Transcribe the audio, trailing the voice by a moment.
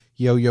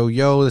Yo, yo,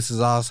 yo, this is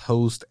Oz,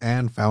 host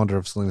and founder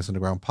of Salinas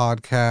Underground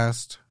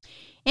Podcast.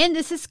 And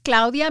this is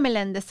Claudia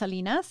Melendez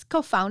Salinas,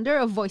 co-founder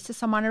of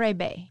Voices of Monterey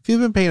Bay. If you've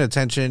been paying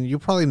attention, you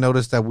probably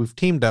noticed that we've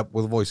teamed up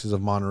with Voices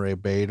of Monterey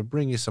Bay to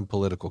bring you some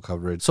political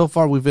coverage. So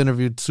far, we've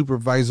interviewed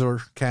supervisor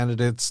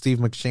candidates Steve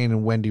McShane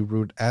and Wendy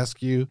Root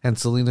Askew, and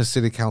Salinas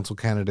City Council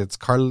candidates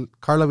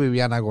Carla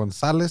Viviana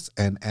Gonzalez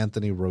and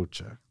Anthony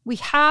Rocha. We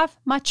have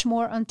much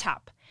more on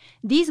tap.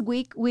 This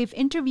week, we've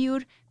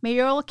interviewed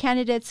mayoral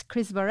candidates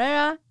Chris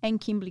Barrera and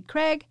Kimberly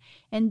Craig,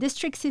 and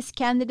District 6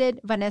 candidate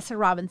Vanessa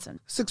Robinson.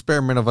 This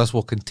experiment of us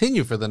will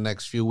continue for the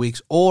next few weeks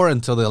or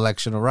until the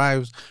election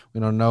arrives. We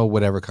don't know,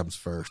 whatever comes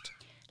first.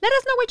 Let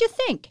us know what you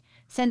think.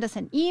 Send us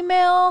an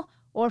email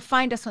or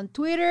find us on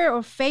Twitter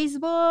or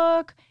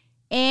Facebook.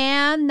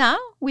 And now,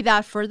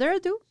 without further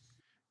ado.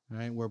 All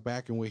right, we're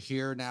back and we're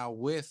here now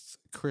with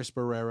Chris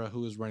Barrera,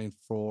 who is running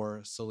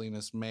for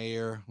Salinas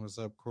Mayor. What's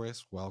up,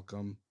 Chris?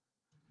 Welcome.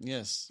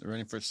 Yes,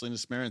 running for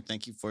Salinas Mayor, and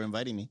thank you for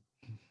inviting me.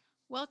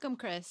 Welcome,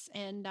 Chris.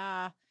 And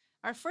our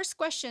first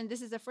question,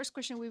 this is the first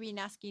question we've been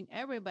asking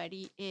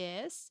everybody,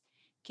 is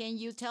can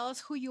you tell us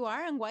who you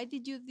are and why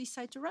did you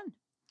decide to run?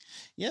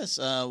 Yes,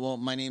 well,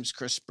 my name's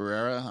Chris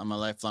Barrera. I'm a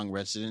lifelong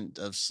resident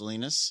of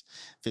Salinas,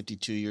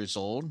 52 years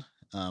old.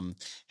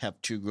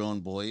 Have two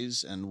grown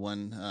boys and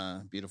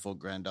one beautiful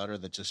granddaughter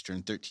that just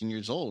turned 13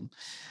 years old.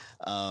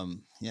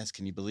 Yes,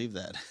 can you believe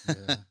that?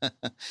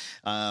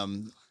 Yeah.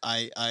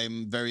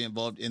 I'm very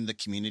involved in the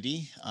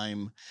community.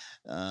 I'm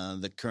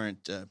the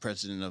current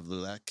president of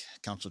LULAC,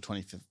 Council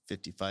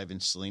 2055 in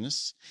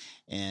Salinas,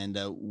 and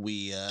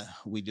we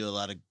do a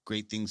lot of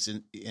great things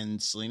in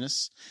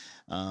Salinas.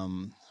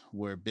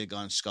 We're big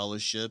on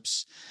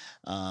scholarships.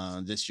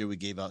 This year we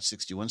gave out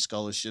 61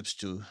 scholarships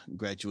to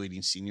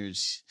graduating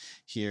seniors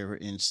here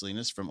in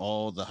Salinas from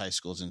all the high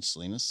schools in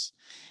Salinas.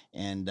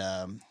 And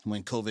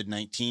when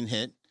COVID-19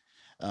 hit,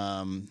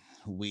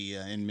 we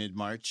in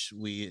mid-March,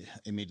 we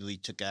immediately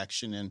took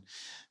action. And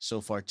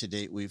so far to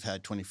date, we've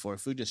had 24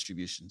 food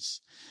distributions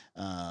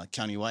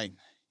countywide.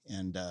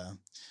 And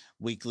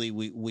weekly,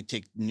 we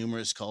take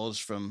numerous calls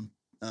from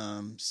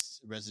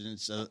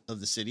residents of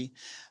the city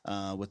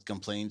with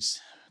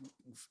complaints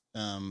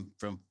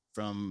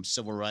from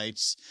civil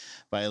rights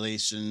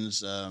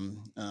violations,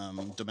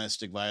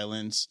 domestic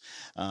violence,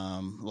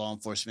 law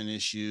enforcement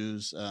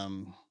issues,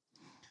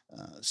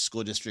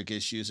 school district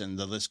issues, and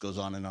the list goes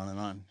on and on and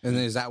on. And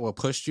is that what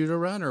pushed you to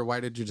run, or why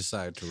did you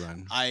decide to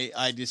run?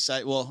 I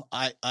decided. Well,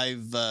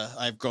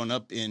 I've grown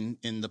up in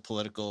the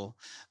political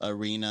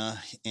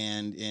arena,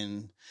 and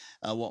in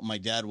my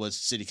dad was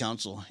city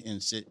council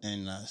in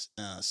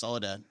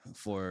Soledad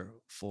for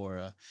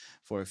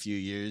a few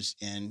years,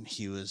 and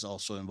he was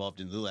also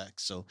involved in LULAC.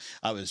 So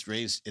I was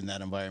raised in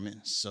that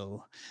environment.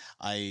 So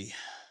I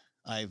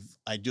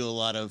do a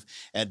lot of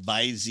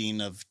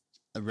advising of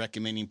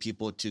recommending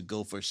people to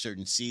go for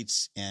certain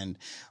seats. And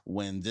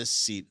when this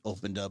seat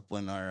opened up,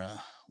 when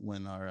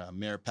our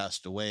mayor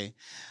passed away,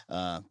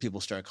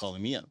 people started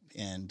calling me up,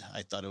 and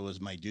I thought it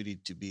was my duty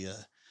to be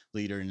a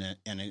leader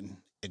and an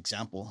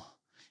example.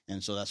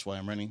 And so that's why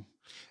I'm running.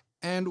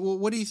 And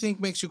what do you think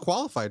makes you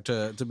qualified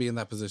to be in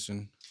that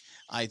position?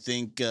 I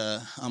think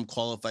I'm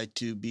qualified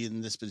to be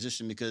in this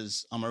position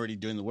because I'm already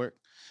doing the work.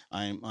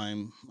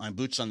 I'm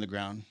boots on the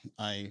ground.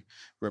 I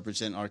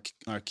represent our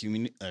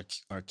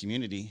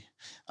community,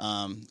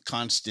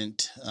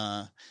 constant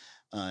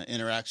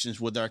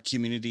interactions with our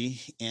community,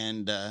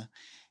 and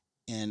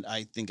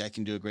I think I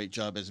can do a great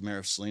job as mayor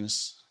of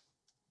Salinas.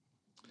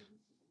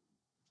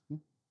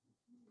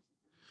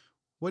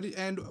 What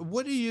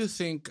do you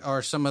think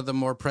are some of the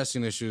more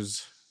pressing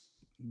issues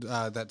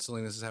that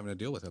Salinas is having to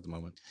deal with at the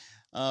moment?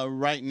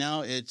 Right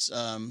now, it's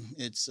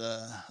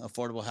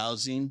affordable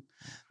housing,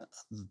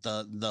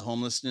 the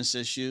homelessness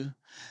issue,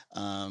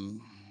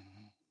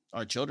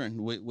 our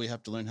children. We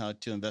have to learn how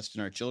to invest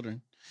in our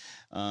children.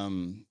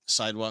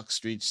 Sidewalks,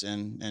 streets,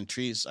 and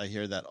trees. I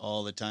hear that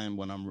all the time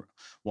when I'm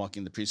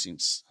walking the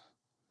precincts.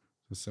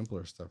 The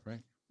simpler stuff, right?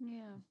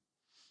 Yeah.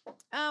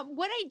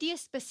 What idea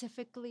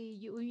specifically,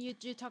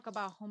 you talk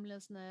about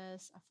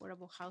homelessness,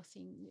 affordable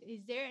housing,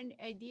 is there an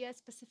idea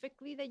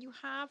specifically that you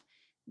have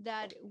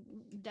that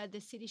the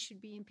city should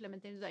be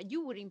implementing, that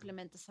you would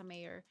implement as a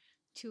mayor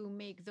to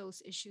make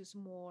those issues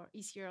more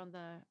easier on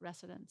the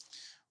residents?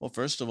 Well,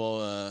 first of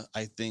all,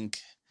 I think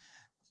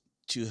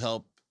to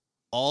help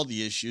all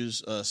the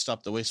issues,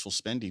 stop the wasteful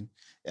spending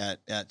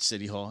at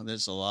City Hall.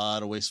 There's a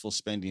lot of wasteful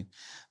spending.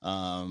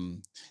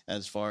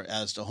 As far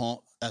as the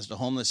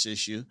homeless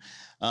issue,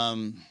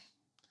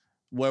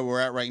 where we're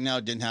at right now,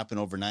 it didn't happen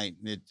overnight.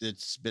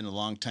 It's been a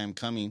long time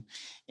coming,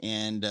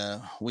 and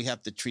we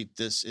have to treat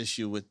this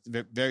issue with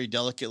very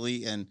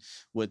delicately and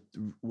with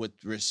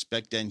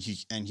respect and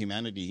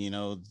humanity. You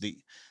know,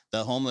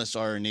 the homeless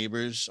are our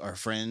neighbors, our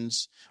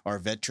friends, our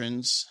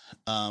veterans.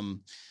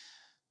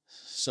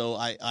 So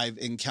I've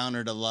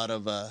encountered a lot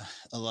of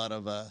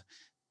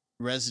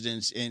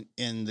residents in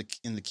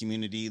the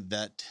community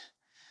that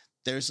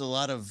there's a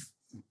lot of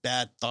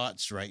bad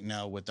thoughts right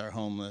now with our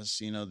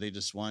homeless. You know, they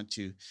just want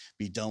to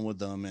be done with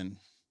them. And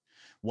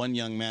one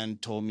young man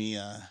told me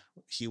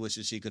he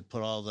wishes he could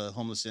put all the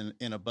homeless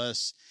in a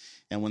bus,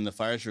 and when the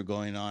fires were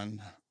going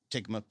on,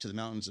 take them up to the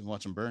mountains and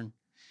watch them burn.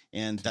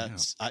 And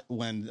that's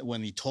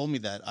when he told me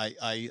that,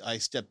 I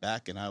stepped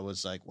back and I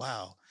was like,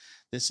 wow,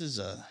 this is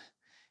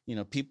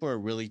people are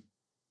really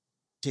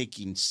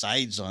taking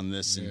sides on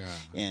this,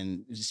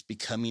 and it's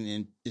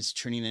it's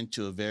turning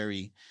into a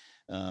very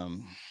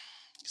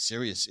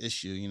serious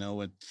issue,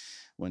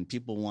 when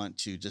people want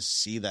to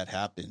just see that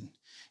happen,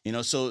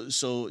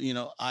 so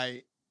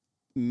I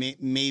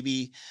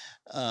maybe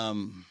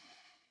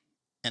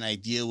an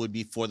idea would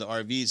be for the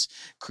RVs,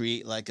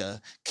 create like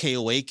a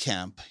KOA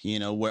camp,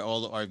 where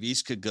all the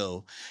RVs could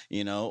go,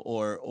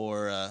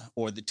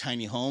 or the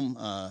tiny home,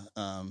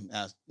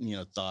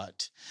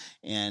 thought.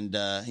 And,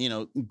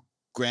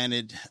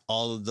 granted,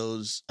 all of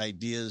those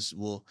ideas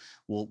will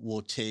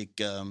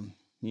take,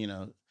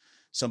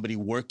 somebody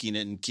working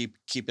it and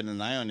keeping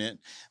an eye on it.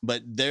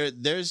 But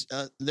there's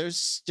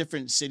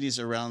different cities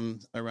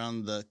around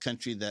the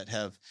country that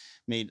have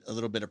made a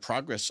little bit of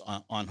progress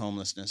on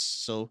homelessness.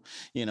 So,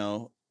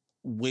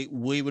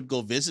 we would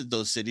go visit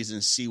those cities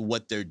and see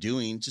what they're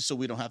doing, just so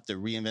we don't have to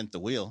reinvent the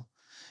wheel,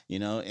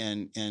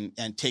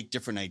 and take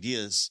different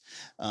ideas.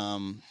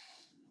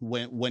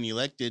 When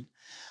elected,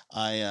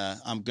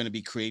 I'm going to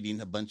be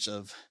creating a bunch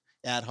of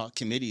ad hoc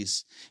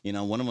committees.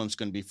 One of them is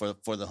going to be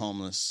for the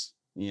homeless,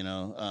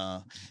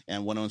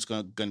 and one of them's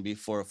going to be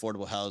for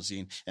affordable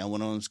housing, and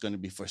one of them's going to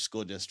be for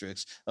school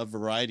districts, a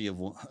variety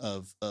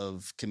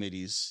of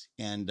committees.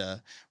 And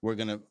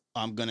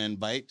I'm going to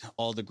invite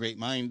all the great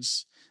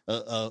minds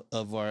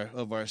of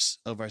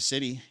our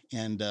city,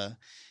 and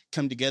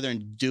come together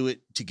and do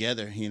it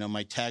together.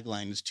 My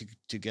tagline is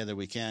together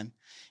we can.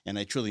 And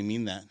I truly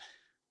mean that.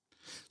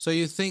 So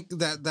you think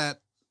that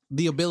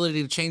the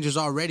ability to change is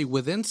already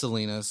within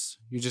Salinas?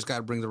 You just got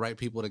to bring the right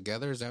people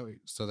together. Is that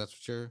so? That's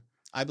what you're.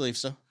 I believe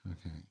so.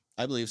 Okay.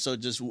 I believe so.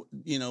 Just,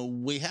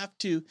 we have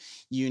to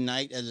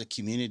unite as a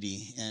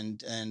community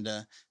and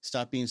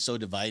stop being so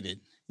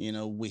divided.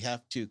 We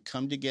have to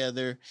come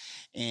together,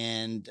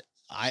 and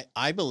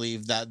I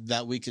believe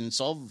that we can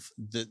solve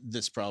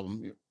this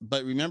problem.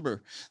 But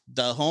remember,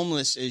 the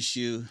homeless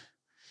issue,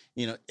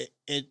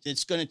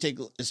 it's going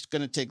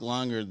to take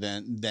longer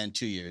than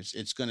 2 years.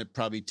 It's going to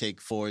probably take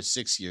 4 or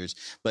 6 years,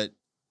 but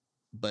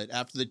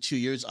after the 2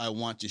 years, I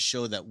want to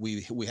show that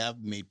we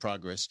have made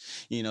progress.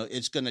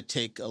 It's going to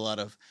take a lot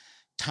of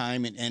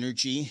time and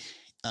energy,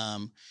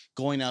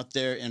 going out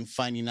there and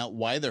finding out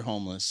why they're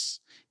homeless,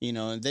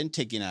 and then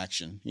taking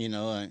action.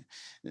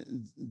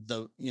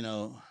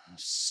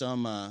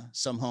 Some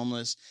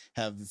homeless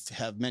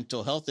have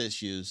mental health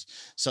issues.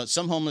 So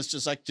some homeless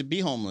just like to be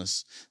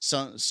homeless.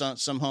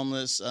 Some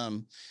homeless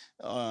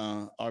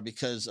are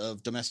because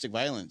of domestic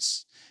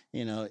violence.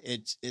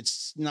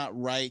 It's not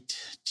right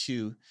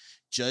to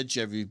judge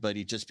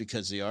everybody just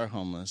because they are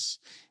homeless.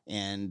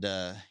 And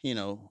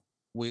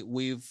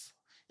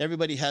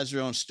everybody has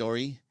their own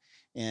story,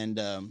 and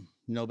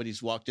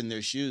nobody's walked in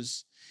their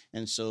shoes,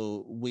 and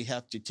so we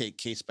have to take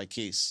case by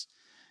case.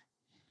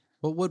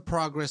 What would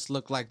progress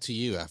look like to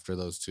you after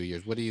those 2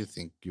 years? What do you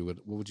think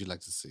what would you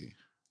like to see?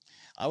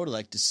 I would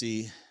like to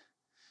see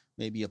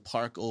maybe a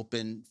park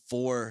open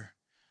for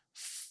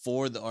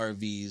the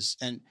RVs,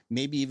 and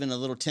maybe even a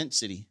little tent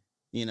city,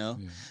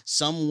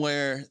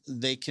 somewhere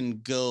they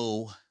can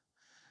go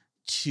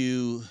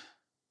to.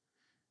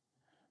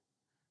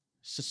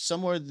 So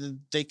somewhere that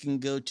they can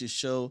go to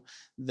show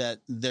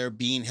that they're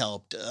being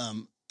helped,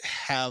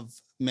 have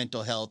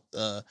mental health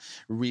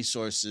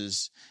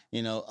resources.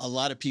 A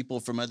lot of people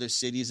from other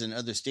cities and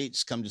other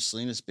states come to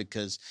Salinas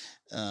because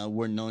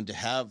we're known to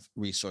have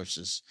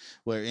resources,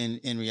 where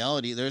in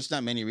reality, there's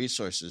not many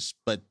resources,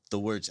 but the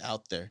word's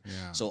out there.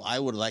 Yeah. So I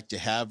would like to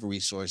have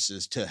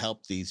resources to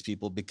help these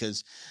people,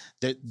 because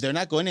they're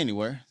not going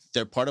anywhere.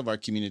 They're part of our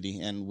community,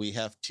 and we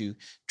have to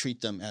treat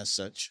them as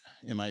such,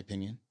 in my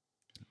opinion.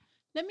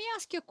 Let me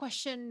ask you a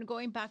question,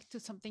 going back to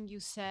something you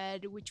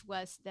said, which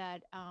was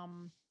that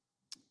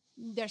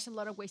there's a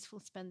lot of wasteful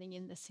spending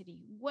in the city.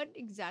 What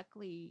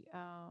exactly,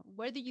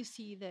 where do you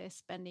see the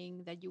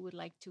spending that you would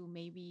like to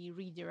maybe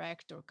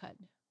redirect or cut?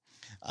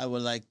 I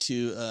would like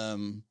to,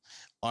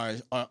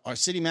 our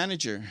city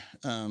manager,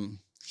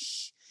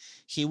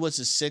 he was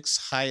the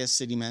 6th highest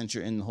city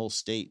manager in the whole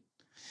state.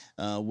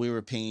 We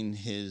were paying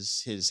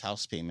his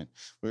house payment.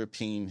 We were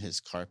paying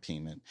his car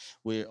payment.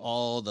 We're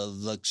all the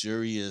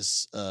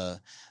luxurious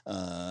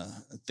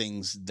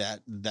things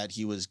that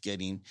he was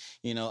getting.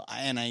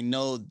 And I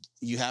know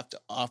you have to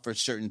offer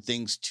certain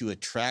things to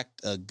attract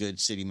a good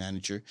city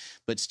manager,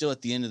 but still,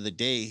 at the end of the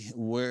day,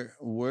 we're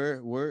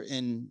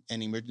in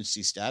an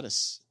emergency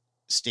status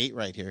state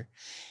right here,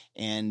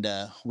 and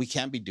we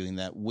can't be doing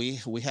that. We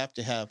have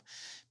to have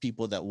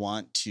people that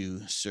want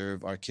to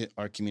serve our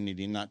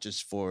community, not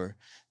just for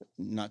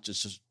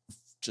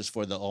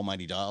the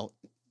almighty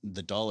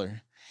the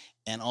dollar.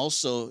 And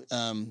also,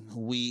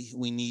 we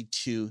need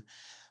to,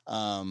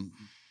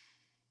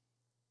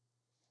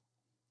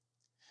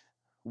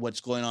 what's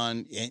going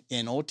on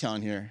in Old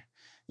Town here,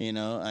 in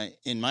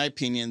my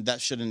opinion, that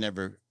should have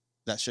never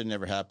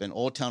happened.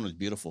 Old Town was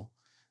beautiful.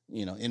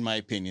 in my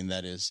opinion,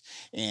 that is.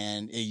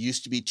 And it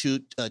used to be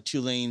two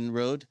lane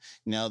road.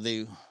 Now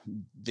they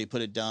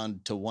put it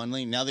down to 1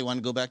 lane. Now they want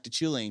to go back to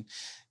 2 lane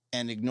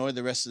and ignore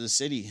the rest of the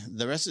city.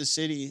 The rest of the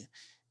city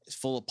is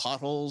full of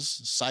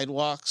potholes,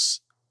 sidewalk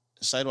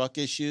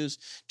issues,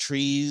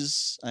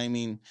 trees. I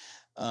mean,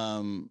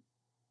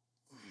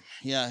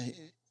 yeah,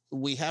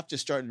 we have to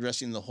start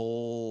addressing the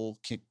whole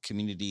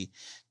community,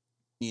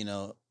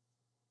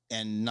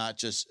 and not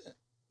just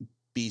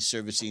be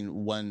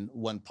servicing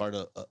one part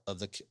of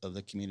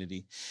the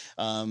community.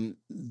 The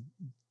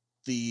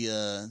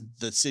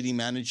city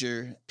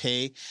manager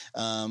pay,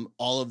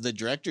 all of the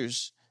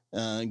directors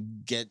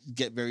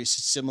get very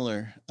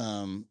similar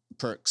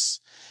perks,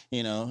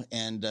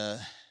 and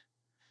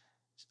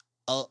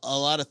a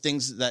lot of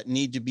things that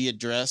need to be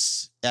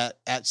addressed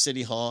at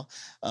City Hall.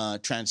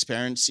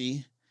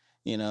 Transparency,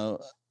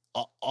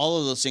 all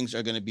of those things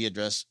are going to be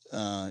addressed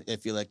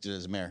if you're elected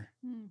as mayor.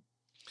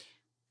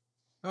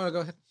 Oh,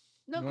 go ahead.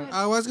 No, go ahead.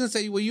 I was going to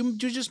say, well, you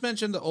just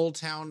mentioned the Old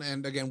Town.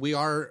 And again, we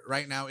are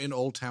right now in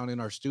Old Town in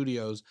our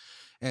studios.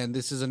 And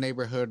this is a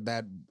neighborhood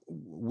that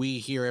we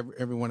here,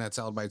 everyone at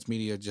Salad Bites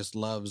Media just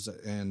loves.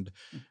 And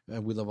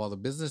we love all the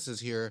businesses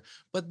here.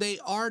 But they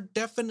are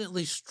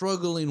definitely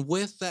struggling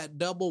with that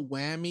double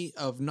whammy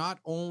of not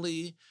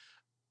only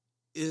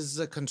is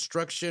the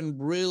construction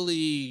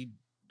really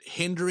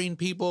hindering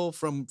people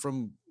from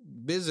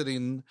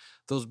visiting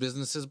those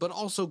businesses, but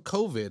also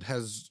COVID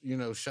has,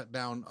 shut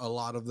down a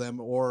lot of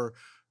them or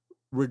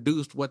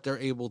reduced what they're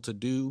able to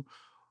do.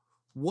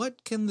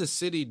 What can the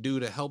city do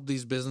to help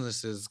these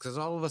businesses? Because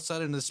all of a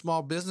sudden, the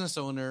small business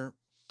owner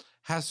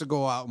has to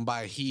go out and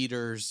buy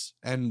heaters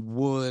and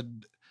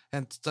wood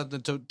and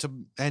something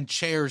and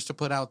chairs to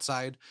put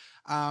outside.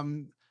 How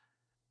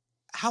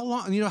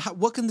long?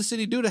 What can the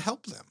city do to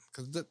help them?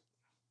 Because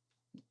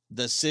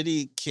the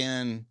city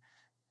can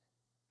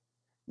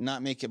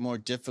not make it more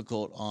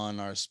difficult on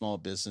our small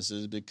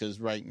businesses, because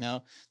right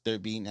now they're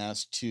being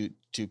asked to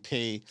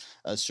pay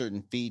a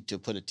certain fee to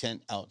put a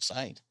tent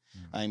outside.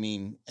 I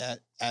mean,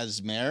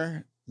 as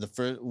mayor,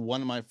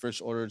 one of my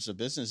first orders of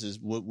businesses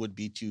would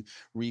be to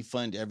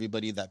refund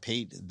everybody that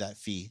paid that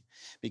fee,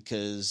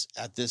 because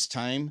at this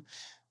time,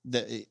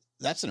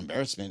 that's an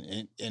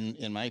embarrassment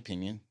in my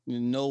opinion.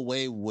 No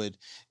way would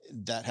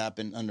that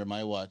happen under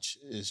my watch,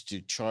 is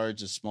to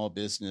charge a small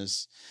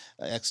business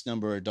X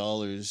number of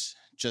dollars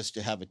just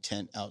to have a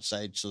tent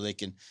outside so they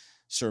can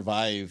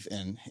survive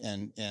and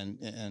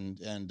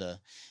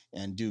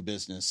do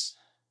business.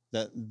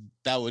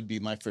 That would be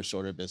my first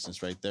order of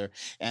business right there.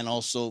 And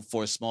also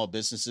for small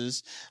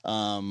businesses,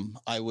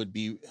 I would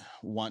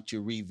want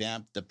to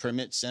revamp the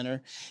permit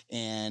center.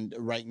 And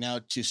right now,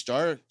 to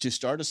start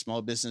a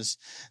small business,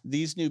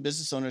 these new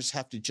business owners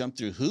have to jump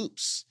through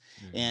hoops.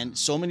 And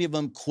so many of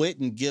them quit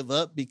and give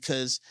up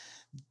because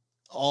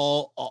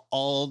all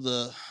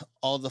the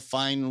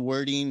fine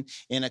wording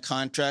in a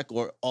contract,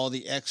 or all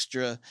the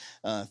extra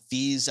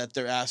fees that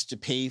they're asked to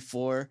pay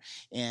for,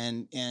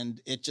 and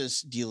it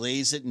just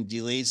delays it.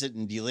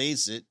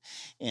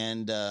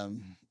 And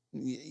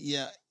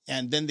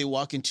and then they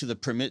walk into the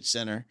permit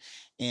center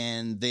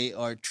and they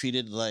are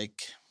treated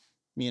like,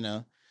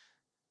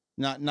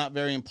 not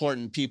very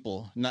important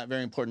people, not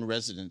very important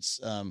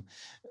residents.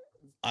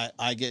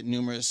 I get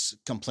numerous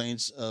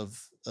complaints of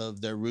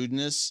their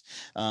rudeness,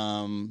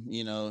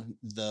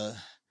 the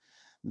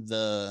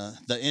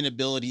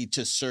inability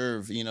to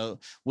serve.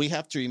 We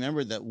have to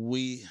remember that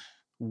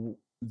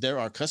they're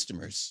our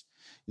customers.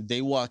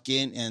 They walk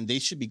in and they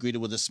should be greeted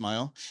with a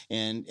smile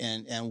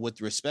and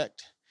with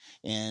respect.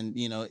 And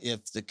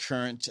if the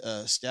current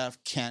staff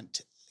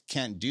can't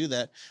do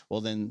that,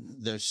 well, then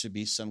there should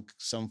be some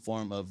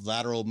form of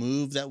lateral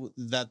move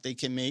that they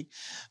can make,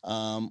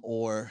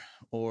 or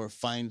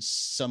find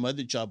some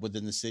other job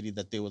within the city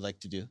that they would like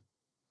to do.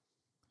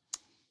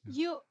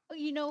 How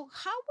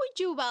would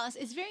you balance?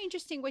 It's very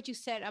interesting what you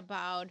said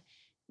about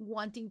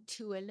wanting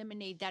to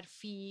eliminate that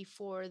fee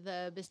for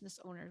the business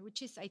owner,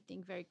 which is, I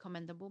think, very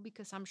commendable,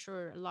 because I'm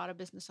sure a lot of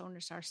business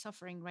owners are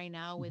suffering right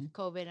now with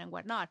COVID and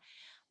whatnot.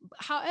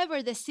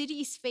 However, the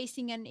city is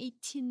facing an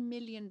 $18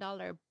 million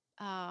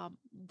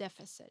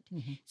deficit.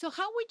 So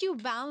how would you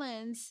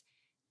balance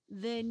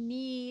the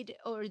need,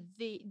 or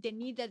the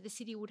need that the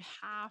city would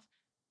have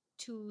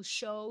to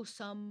show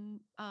some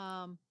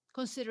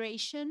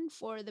consideration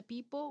for the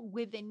people,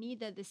 with the need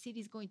that the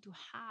city is going to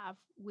have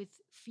with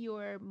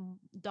fewer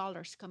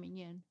dollars coming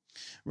in?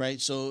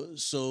 Right. So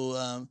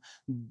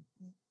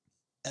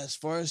as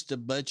far as the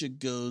budget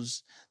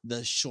goes,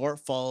 the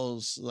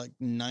shortfall's like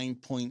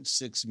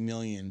 9.6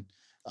 million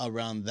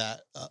around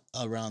that,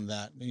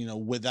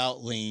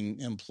 without laying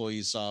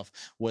employees off,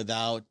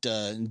 without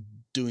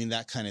doing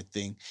that kind of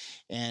thing.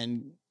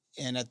 And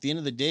at the end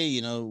of the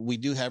day, we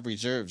do have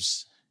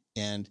reserves.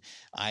 And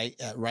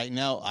right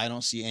now, I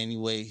don't see any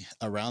way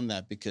around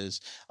that, because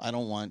I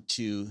don't want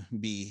to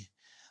be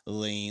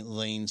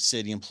laying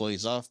city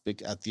employees off.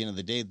 But at the end of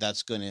the day,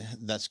 that's going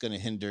to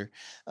hinder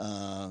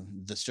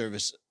the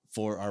service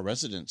for our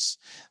residents.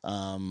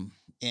 And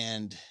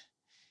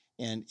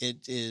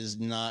it is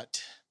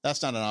not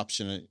That's not an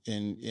option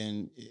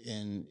in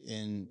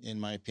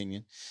my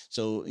opinion.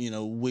 So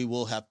we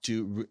will have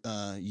to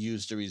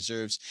use the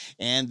reserves,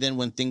 and then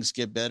when things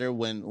get better,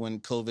 when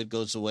COVID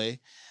goes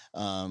away,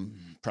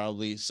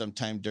 probably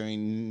sometime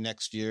during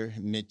next year,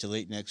 mid to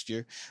late next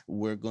year,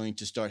 we're going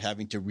to start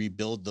having to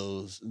rebuild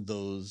those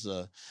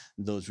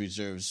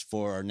reserves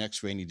for our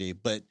next rainy day.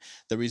 But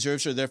the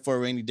reserves are there for a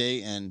rainy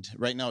day, and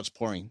right now it's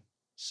pouring,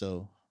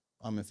 so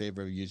I'm in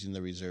favor of using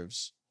the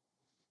reserves.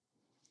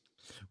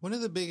 One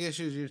of the big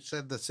issues you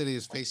said the city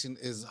is facing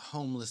is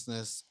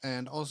homelessness,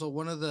 and also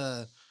one of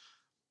the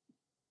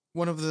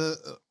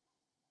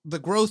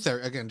growth there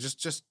again.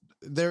 Just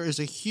there is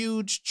a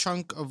huge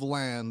chunk of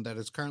land that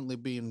is currently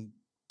being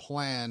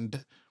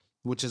planned,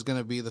 which is going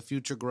to be the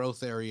future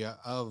growth area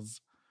of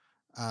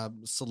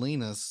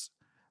Salinas.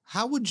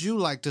 How would you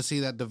like to see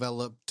that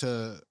develop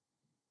to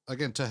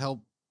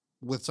help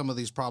with some of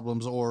these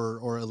problems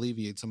or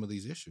alleviate some of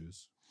these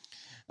issues?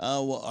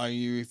 Well, are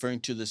you referring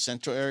to the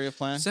central area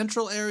plan?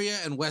 Central area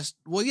and west.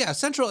 Well, yeah,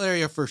 central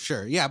area for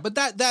sure. Yeah, but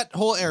that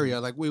whole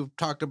area, like we've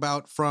talked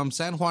about, from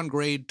San Juan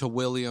Grade to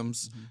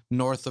Williams,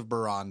 north of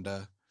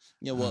Baranda.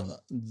 Yeah, well,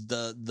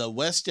 the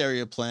west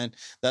area plan,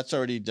 that's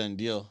already a done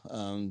deal.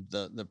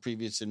 The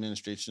previous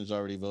administration has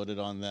already voted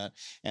on that,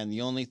 and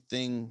the only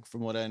thing,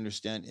 from what I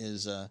understand,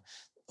 is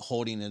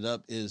holding it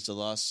up is the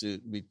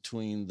lawsuit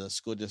between the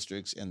school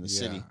districts and the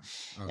city,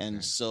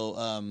 and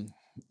so.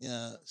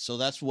 So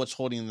that's what's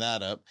holding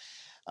that up.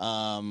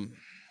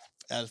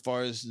 As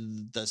far as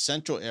the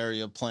central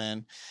area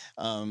plan,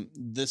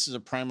 this is a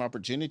prime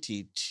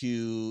opportunity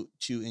to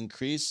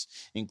increase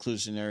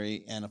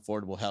inclusionary and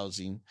affordable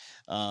housing.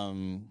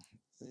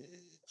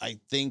 I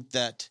think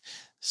that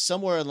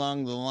somewhere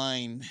along the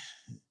line,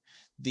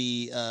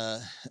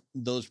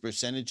 those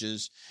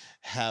percentages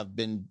have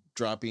been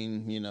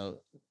dropping,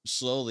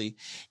 slowly,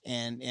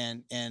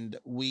 and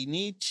we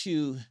need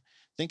to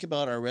think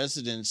about our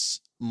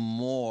residents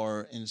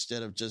more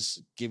instead of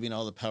just giving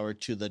all the power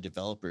to the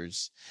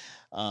developers.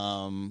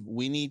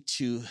 We need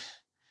to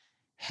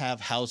have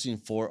housing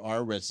for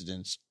our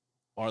residents,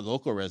 our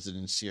local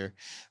residents here.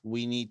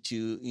 We need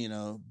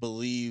to,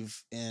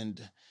 believe, and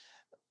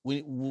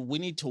we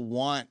need to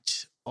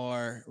want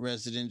our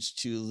residents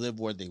to live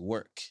where they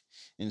work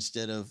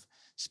instead of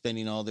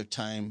spending all their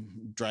time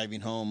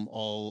driving home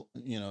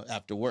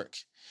after work.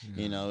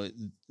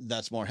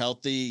 That's more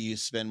healthy. You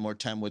spend more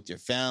time with your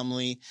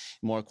family,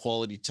 more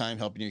quality time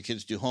helping your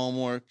kids do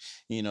homework.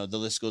 The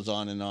list goes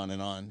on and on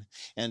and on.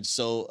 And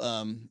so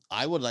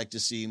I would like to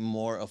see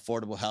more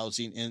affordable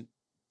housing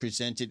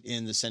presented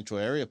in the central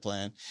area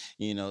plan.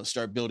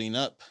 Start building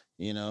up,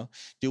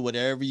 do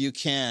whatever you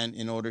can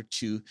in order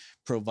to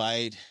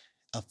provide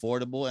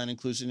affordable and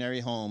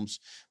inclusionary homes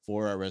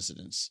for our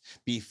residents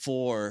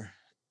before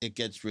it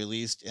gets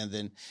released, and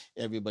then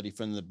everybody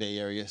from the Bay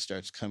Area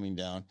starts coming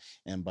down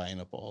and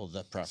buying up all of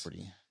that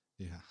property.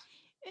 Yeah.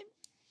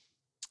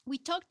 We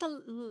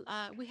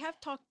have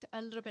talked a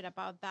little bit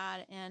about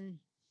that, and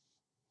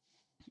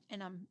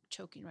I'm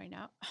choking right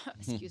now.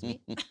 Excuse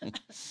me.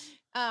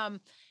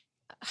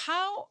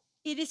 How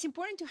it is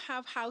important to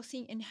have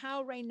housing, and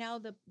how right now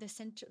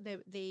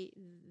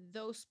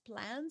those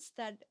plans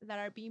that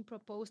are being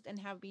proposed and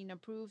have been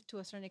approved to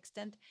a certain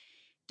extent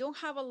don't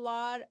have a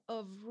lot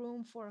of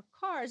room for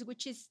cars,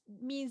 which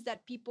means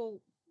that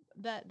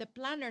the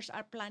planners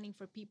are planning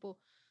for people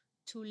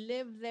to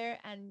live there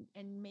and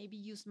maybe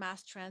use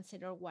mass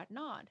transit or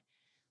whatnot.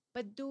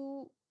 But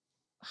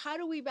how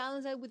do we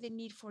balance that with the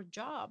need for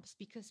jobs?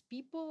 Because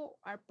people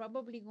are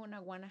probably going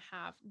to want to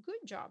have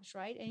good jobs,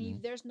 right? And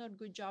if there's not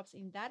good jobs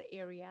in that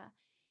area,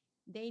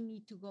 they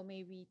need to go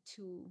maybe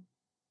to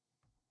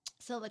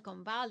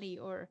Silicon Valley,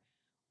 or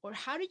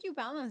how do you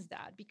balance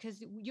that? Because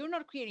you're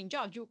not creating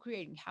jobs, you're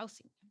creating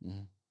housing.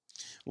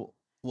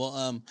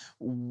 Well,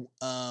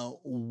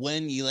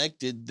 when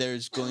elected,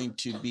 there's going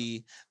to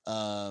be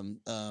a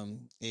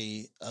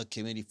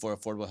committee for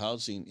affordable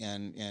housing,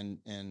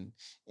 and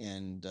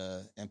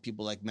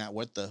people like Matt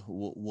Huerta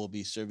will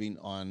be serving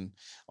on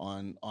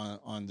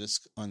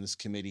this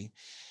committee.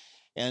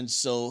 And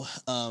so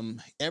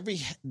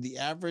the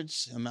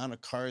average amount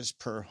of cars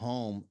per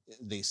home,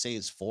 they say,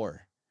 is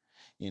 4.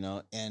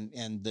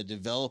 And the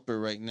developer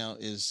right now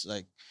is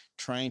like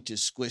trying to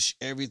squish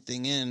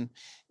everything in,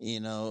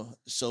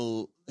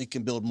 so it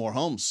can build more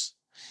homes,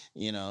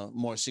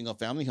 more single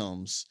family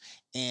homes.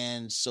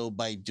 And so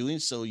by doing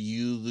so,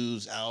 you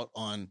lose out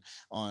on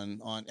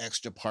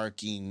extra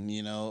parking.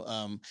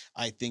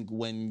 I think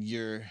when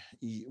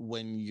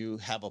you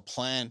have a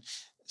plan,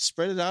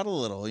 spread it out a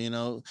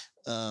little,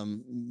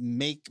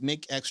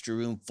 make extra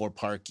room for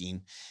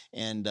parking.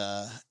 And,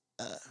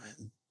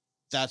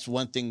 that's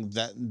one thing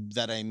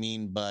that I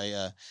mean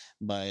by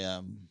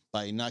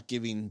not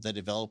giving the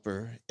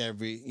developer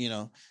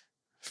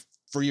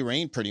free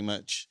reign, pretty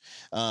much,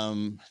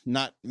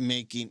 not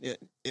making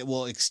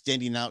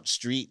extending out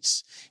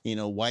streets,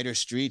 wider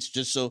streets,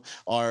 just so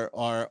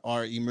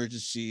our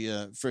emergency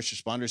first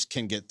responders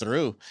can get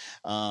through,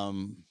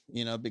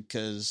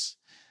 because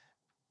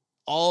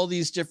all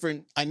these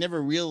different, I never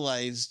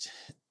realized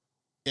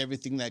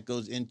everything that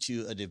goes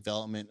into a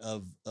development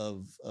of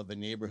a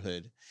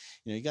neighborhood.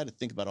 You got to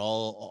think about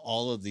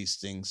all of these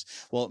things.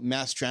 Well,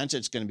 mass transit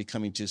is going to be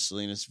coming to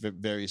Salinas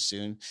very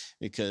soon,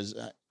 because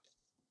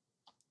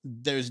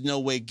there's no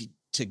way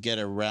to get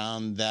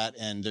around that,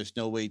 and there's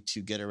no way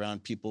to get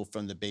around people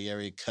from the Bay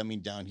Area coming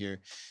down here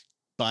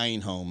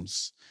buying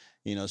homes.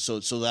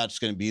 So that's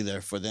going to be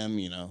there for them.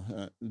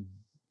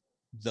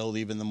 They'll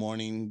leave in the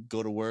morning,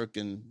 go to work,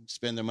 and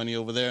spend their money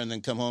over there, and then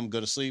come home,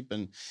 go to sleep,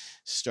 and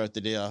start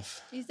the day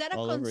off. Is that a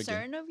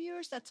concern of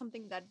yours? That's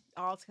something that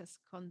Arles has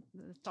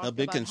talked a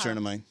big about concern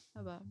of mine.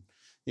 About.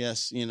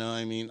 Yes,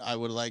 I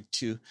would like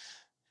to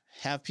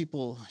have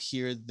people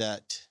here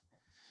that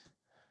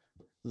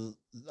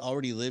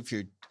already live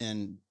here,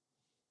 and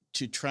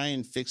to try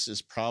and fix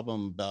this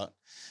problem about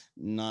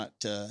not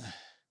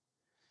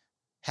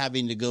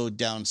having to go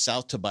down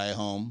south to buy a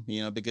home,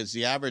 because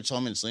the average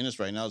home in Salinas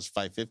right now is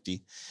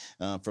 $550.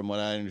 From what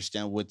I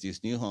understand, with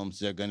these new homes,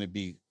 they're going to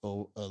be a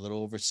little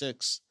over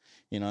 $6.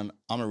 I'm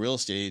a real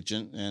estate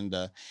agent,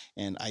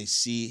 and I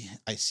see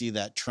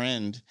that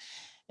trend.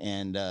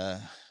 And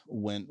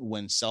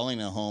when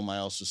selling a home, I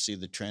also see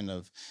the trend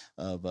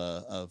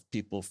of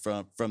people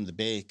from the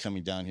Bay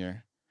coming down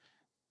here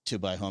to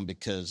buy a home,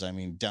 because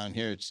down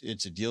here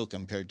it's a deal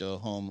compared to a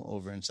home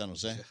over in San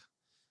Jose.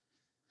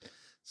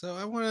 So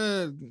I want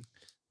to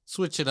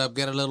switch it up,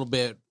 get a little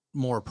bit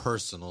more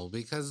personal,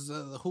 because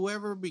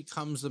whoever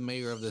becomes the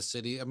mayor of the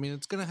city,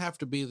 it's going to have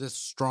to be this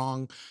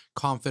strong,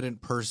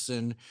 confident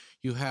person.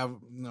 You have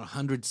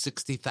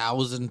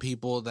 160,000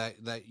 people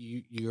that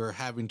you're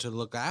having to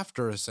look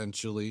after,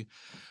 essentially.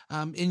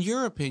 In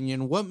your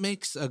opinion, what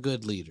makes a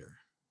good leader?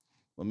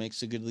 What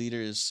makes a good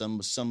leader is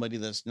somebody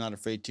that's not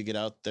afraid to get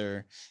out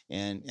there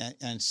and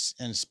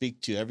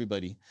speak to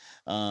everybody.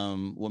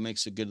 What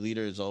makes a good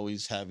leader is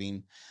always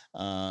having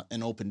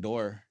an open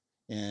door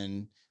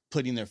and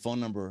putting their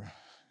phone number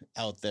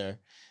out there.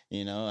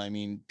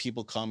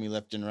 People call me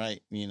left and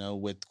right,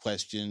 with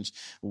questions,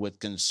 with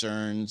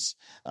concerns,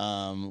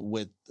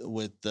 with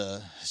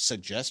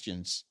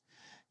suggestions,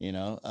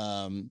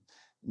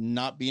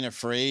 not being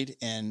afraid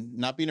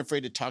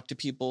to talk to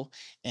people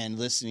and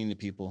listening to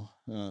people.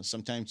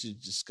 Sometimes you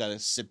just got to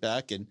sit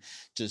back and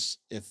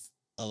if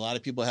a lot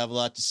of people have a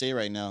lot to say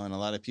right now, and a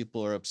lot of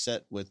people are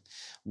upset with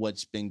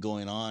what's been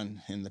going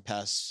on in the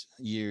past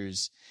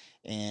years,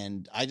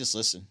 and I just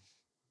listen,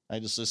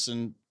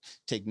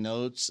 take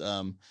notes,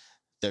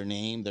 their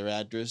name, their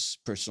address,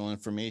 personal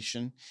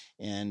information,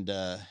 and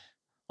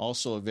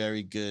also a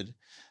very good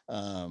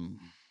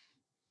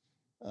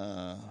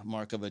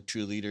mark of a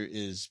true leader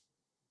is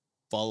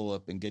follow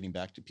up and getting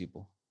back to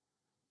people.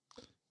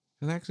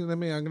 And actually, I'm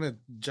going to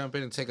jump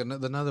in and take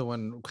another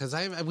one, because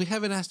we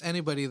haven't asked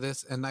anybody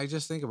this, and I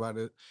just think about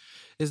it,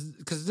 is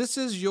because this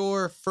is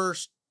your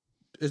first.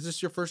 Is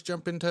this your first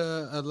jump into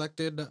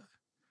elected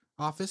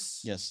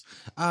office? Yes.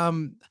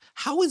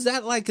 How is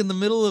that like in the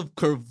middle of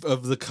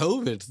the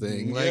COVID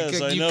thing? Like, yes,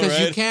 I know, because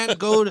right? you can't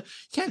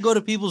go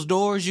to people's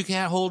doors, you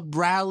can't hold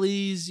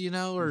rallies, or.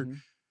 Mm-hmm.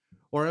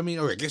 Or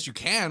I guess you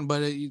can,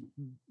 but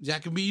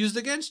that can be used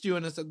against you.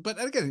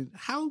 But again,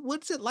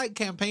 what's it like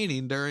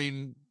campaigning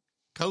during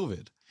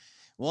COVID?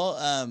 Well,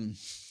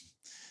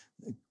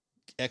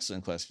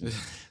 excellent question.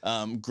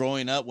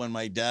 Growing up, when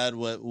my dad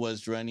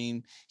was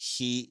running,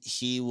 he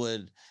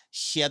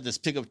had this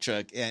pickup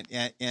truck,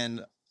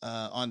 and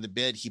on the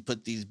bed he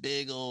put these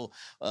big old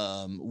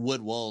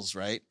wood walls,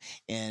 right?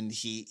 And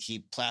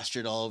he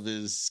plastered all of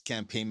his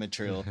campaign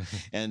material.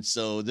 And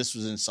so this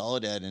was in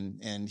Soledad,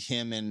 and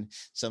him and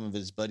some of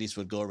his buddies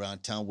would go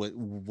around town with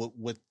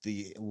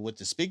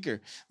the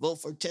speaker, vote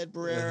for Ted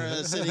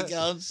Barrera, city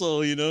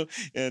council,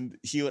 and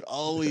he would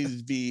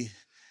always be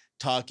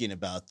talking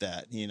about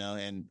that,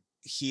 and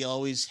we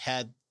always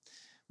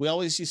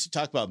used to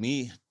talk about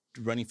me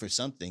running for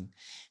something.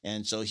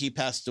 And so he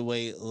passed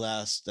away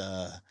last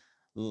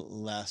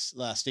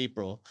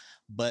April,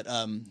 but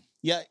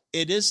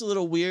it is a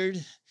little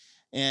weird,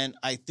 and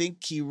I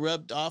think he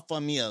rubbed off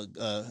on me a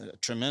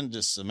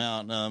tremendous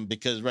amount,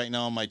 because right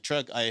now on my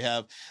truck I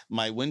have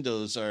my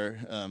windows are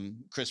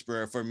Chris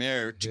Barrera for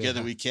mayor,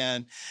 together we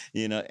can,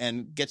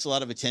 and gets a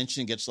lot of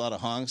attention, gets a lot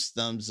of honks,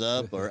 thumbs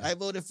up, or I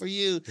voted for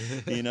you,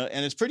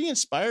 and it's pretty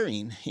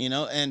inspiring,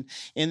 and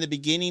in the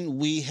beginning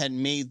we had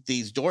made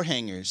these door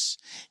hangers,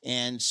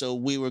 and so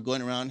we were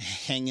going around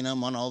hanging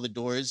them on all the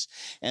doors,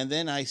 and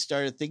then I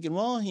started thinking,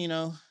 well,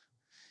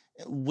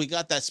 we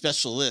got that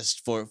special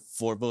list for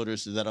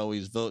voters that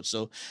always vote.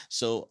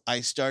 So I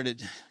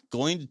started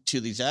going to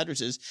these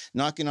addresses,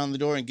 knocking on the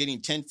door and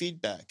getting 10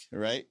 feedback,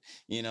 right?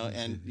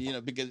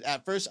 And, because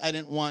at first I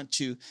didn't want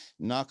to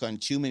knock on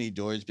too many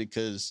doors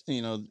because,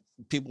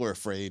 people were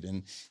afraid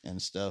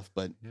and stuff.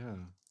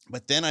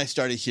 But then I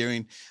started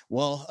hearing,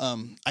 well,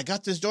 I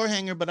got this door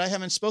hanger, but I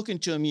haven't spoken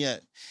to him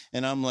yet.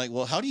 And I'm like,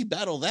 well, how do you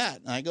battle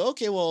that? And I go,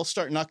 okay, well, I'll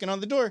start knocking on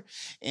the door.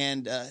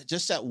 And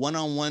just that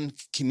one-on-one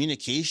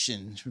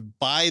communication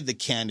by the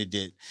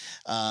candidate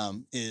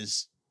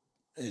is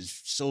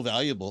so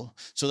valuable.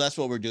 So that's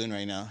what we're doing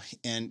right now.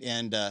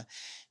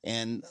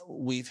 And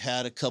we've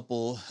had a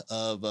couple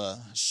of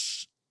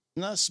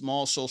not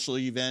small social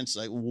events,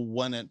 like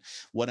one at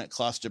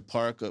Closter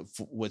Park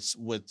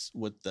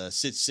with the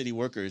city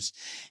workers,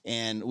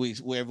 and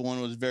where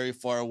everyone was very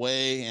far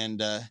away, and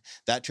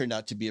that turned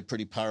out to be a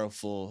pretty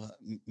powerful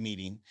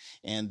meeting.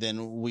 And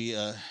then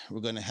we're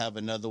going to have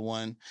another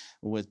one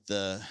with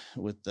a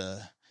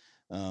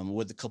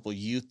couple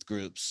youth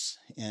groups,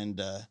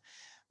 and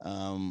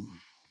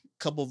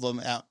couple of them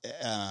out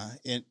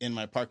in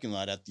my parking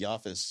lot at the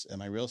office, at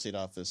my real estate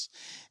office.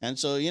 And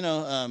so,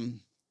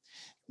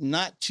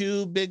 not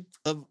too big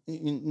of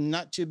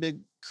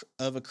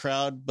a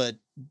crowd, but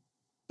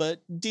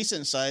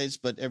decent size,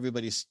 but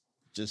everybody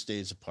just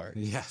stays apart.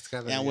 Yeah, it's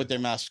gotta and be with their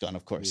mask on,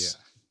 of course. Yeah.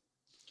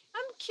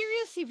 I'm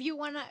curious if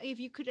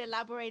you could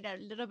elaborate a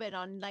little bit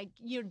on like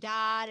your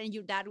dad, and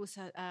your dad was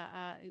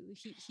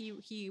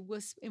he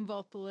was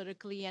involved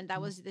politically, and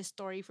that was the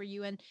story for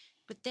you,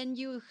 but then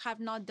you have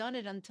not done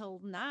it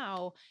until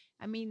now.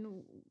 I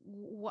mean,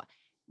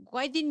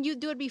 why didn't you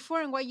do it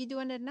before, and why are you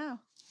doing it now?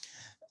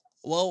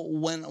 Well,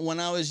 when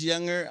I was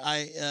younger,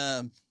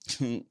 I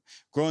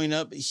growing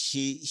up,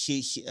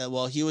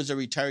 he was a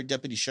retired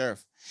deputy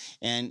sheriff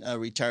and a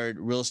retired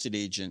real estate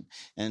agent,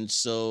 and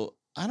so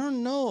I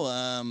don't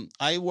know.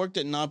 I worked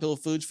at Nob Hill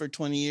Foods for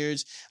 20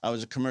 years. I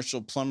was a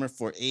commercial plumber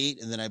for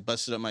 8, and then I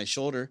busted up my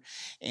shoulder.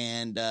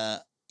 And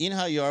you know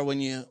how you are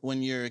when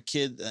you're a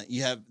kid,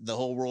 you have the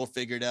whole world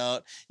figured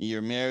out.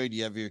 You're married,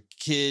 you have your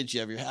kids, you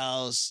have your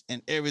house,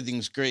 and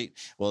everything's great.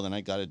 Well, then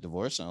I got a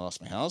divorce and I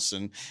lost my house,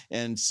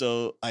 and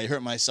so I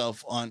hurt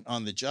myself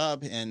on the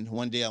job. And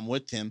one day I'm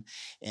with him,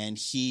 and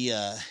he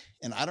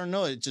and I don't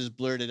know, it just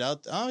blurted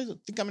out, "Oh, I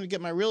think I'm going to get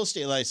my real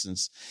estate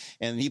license."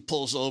 And he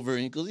pulls over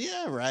and he goes,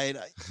 "Yeah, right.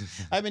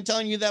 I've been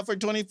telling you that for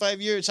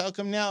 25 years. How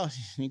come now?" And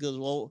he goes,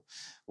 "Well,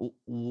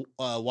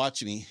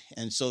 watch me."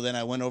 And so then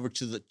I went over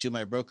to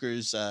my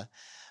broker's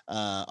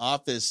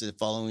office the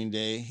following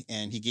day,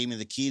 and he gave me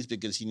the keys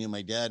because he knew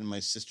my dad and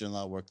my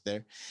sister-in-law worked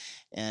there.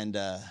 And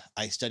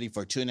I studied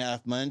for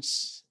 2.5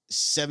 months,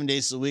 7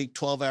 days a week,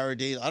 12-hour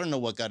days. I don't know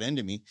what got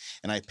into me,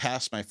 and I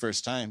passed my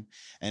first time.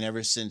 And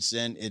ever since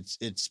then,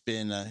 it's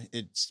been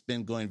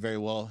going very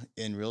well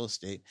in real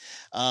estate.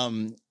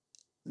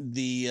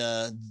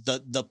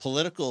 The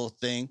political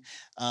thing,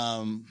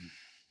 I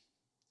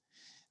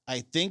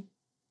think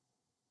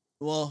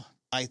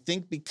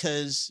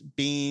because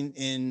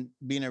being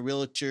a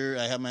realtor,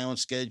 I have my own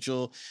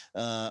schedule.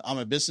 I'm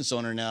a business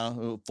owner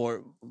now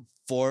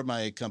for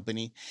my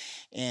company,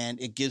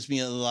 and it gives me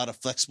a lot of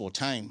flexible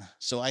time.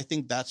 So I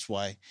think that's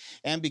why.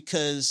 And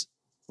because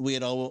me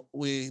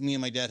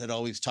and my dad had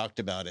always talked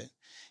about it,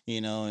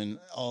 and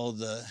all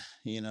the,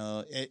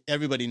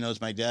 everybody knows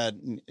my dad.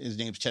 His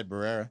name's Ted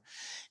Barrera.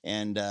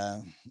 And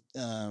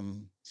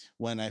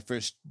when I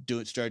first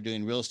started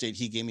doing real estate,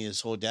 he gave me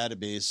his whole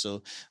database.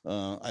 So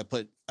I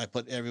put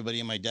everybody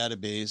in my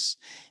database,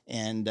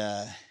 and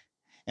the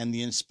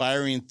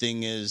inspiring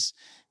thing is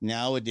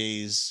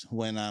nowadays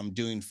when I'm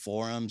doing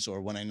forums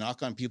or when I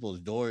knock on people's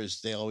doors,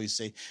 they always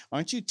say,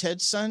 "Aren't you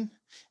Ted's son?"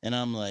 And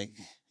I'm like,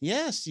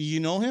 "Yes, you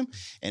know him?"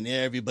 And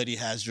everybody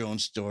has their own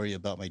story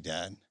about my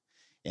dad.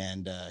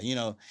 And,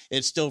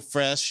 it's still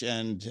fresh,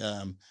 and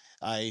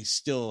I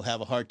still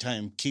have a hard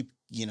time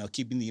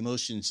keeping the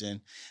emotions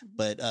in.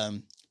 But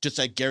just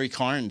like Gary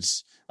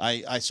Carnes,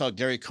 I saw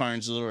Gary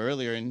Carnes a little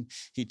earlier, and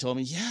he told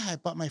me, "Yeah, I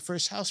bought my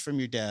first house from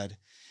your dad."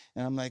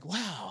 And I'm like,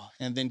 "Wow."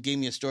 And then gave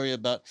me a story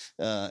about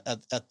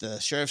at the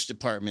sheriff's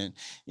department,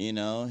 and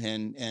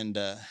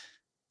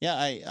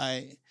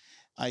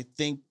I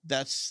think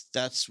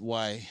that's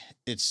why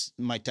it's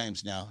my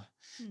times now.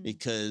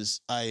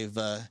 Because I've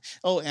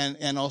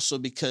and also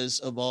because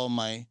of all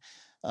my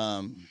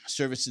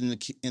service in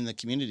the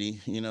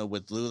community,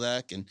 with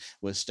LULAC and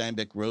with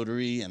Steinbeck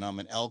Rotary, and I'm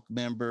an ELK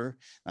member.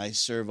 I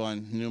serve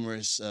on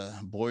numerous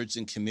boards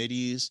and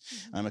committees.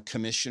 Mm-hmm. I'm a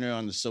commissioner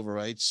on the Civil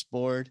Rights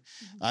Board.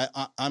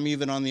 Mm-hmm. I'm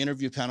even on the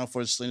interview panel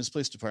for the Salinas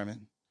Police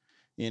Department.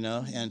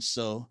 Mm-hmm. And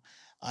so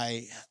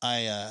I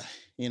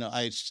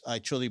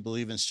truly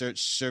believe in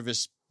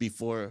service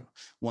before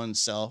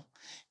oneself,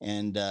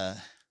 and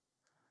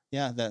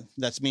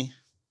that's me.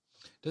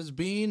 Does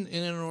being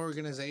in an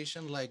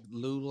organization like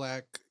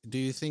LULAC, do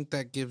you think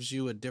that gives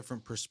you a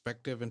different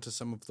perspective into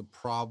some of the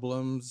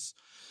problems?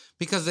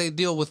 Because they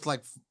deal with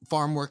like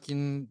farm worker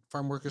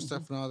mm-hmm.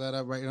 stuff and all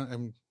that, right?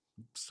 I'm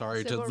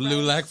sorry Civil to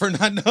LULAC for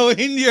not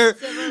knowing your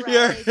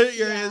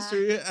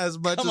history as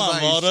much as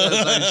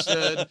I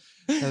should.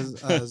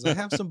 As I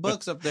have some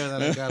books up there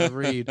that I gotta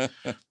read.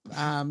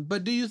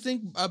 But do you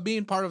think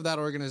being part of that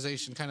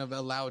organization kind of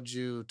allowed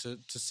you to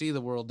see the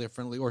world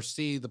differently, or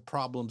see the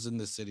problems in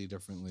the city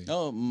differently?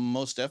 Oh,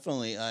 most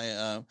definitely.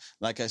 I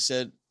like I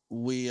said,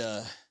 we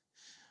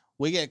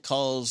get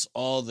calls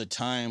all the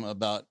time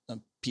about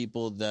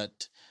people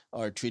that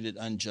are treated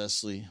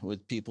unjustly,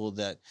 with people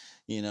that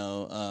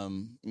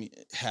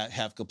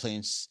have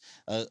complaints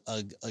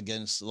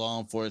against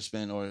law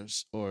enforcement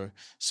or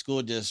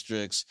school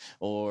districts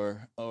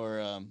or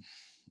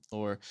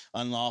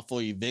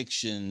unlawful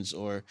evictions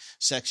or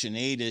Section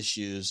 8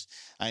 issues.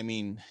 I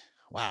mean,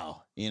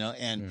 wow,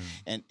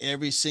 and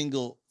every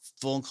single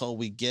phone call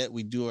we get,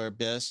 we do our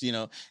best.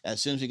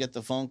 As soon as we get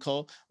the phone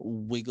call,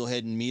 we go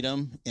ahead and meet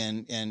them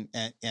and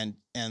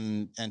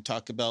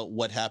talk about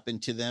what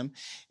happened to them,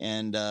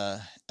 and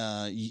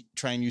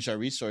try and use our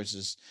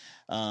resources.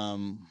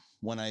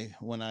 When I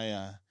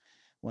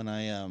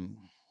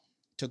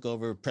took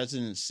over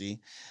presidency,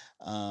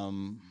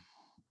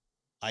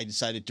 I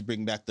decided to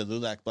bring back the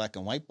LULAC Black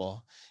and White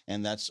Ball,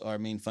 and that's our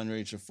main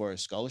fundraiser for our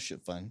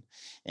scholarship fund.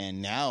 And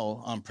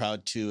now I'm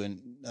proud to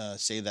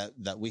say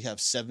that we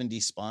have 70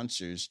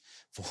 sponsors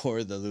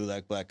for the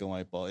LULAC Black and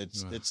White Ball.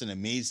 It's an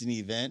amazing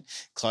event.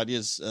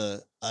 Claudia's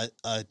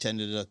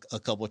attended a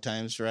couple of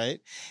times, right?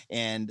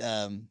 And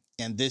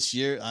this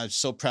year, I'm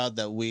so proud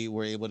that we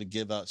were able to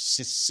give out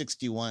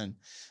 61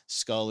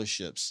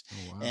 scholarships.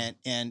 Oh, wow.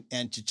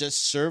 And to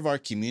just serve our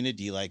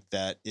community like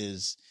that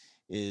is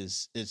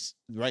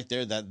right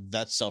there.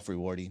 That's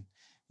self-rewarding,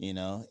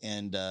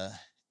 and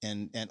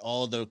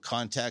all the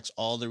contacts,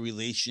 all the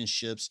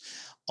relationships,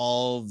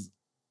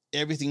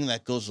 everything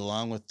that goes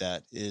along with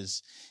that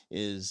is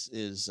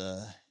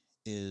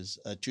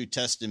a true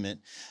testament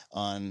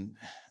on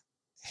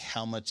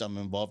how much I'm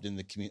involved in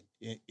the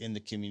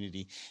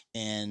community.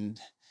 And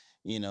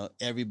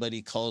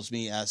everybody calls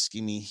me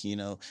asking me,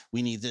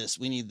 we need this,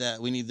 we need that,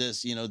 we need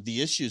this,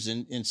 the issues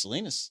in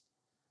Salinas,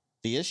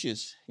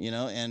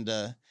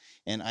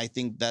 and I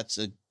think that's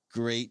a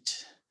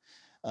great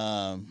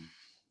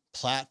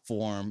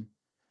platform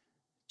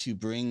to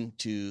bring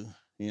to,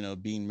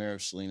 being mayor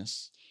of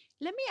Salinas.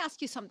 Let me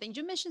ask you something.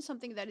 You mentioned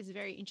something that is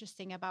very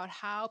interesting about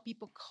how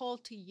people call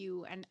to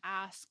you and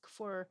ask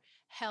for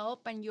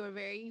help, and you're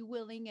very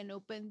willing and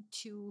open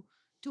to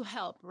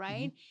help,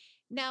 right?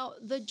 Mm-hmm. Now,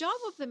 the job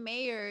of the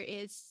mayor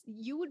is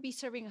you would be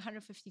serving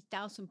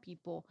 150,000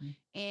 people.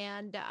 Mm-hmm.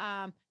 And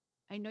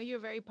I know you're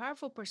a very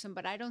powerful person,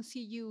 but I don't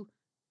see you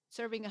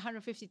serving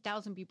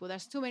 150,000 people.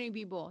 That's too many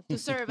people to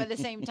serve at the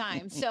same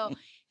time. So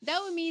that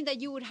would mean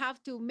that you would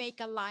have to make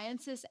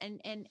alliances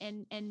and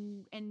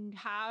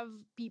have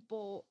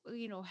people,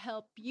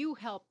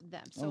 help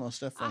them. So almost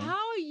definitely.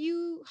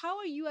 How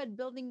are you at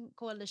building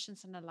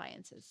coalitions and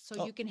alliances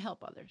so you can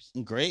help others?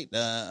 Great.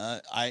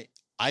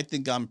 I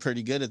think I'm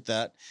pretty good at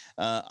that.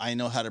 I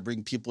know how to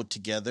bring people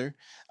together.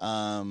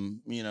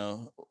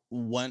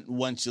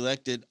 Once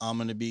elected, I'm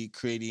going to be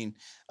creating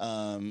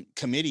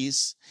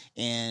committees,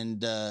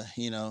 and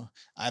I'll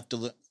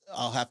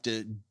have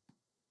to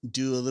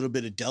do a little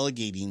bit of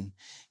delegating,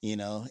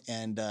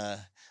 and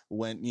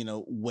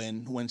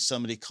when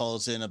somebody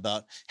calls in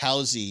about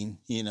housing,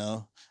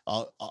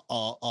 I'll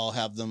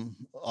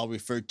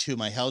refer to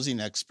my housing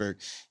expert.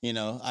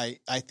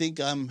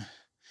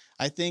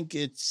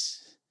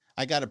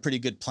 I got a pretty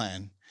good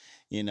plan,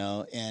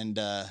 and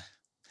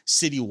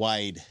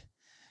citywide,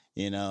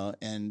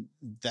 and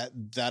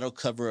that'll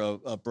cover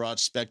a broad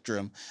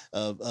spectrum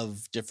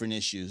of different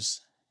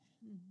issues.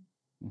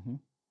 Mm-hmm. Mm-hmm.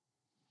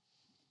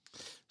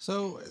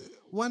 So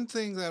one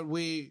thing that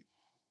we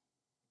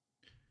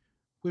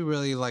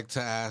really like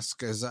to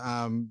ask is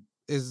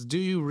do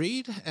you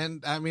read?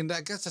 And I mean,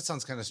 I guess that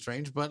sounds kind of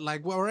strange, but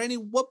like,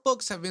 what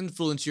books have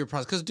influenced your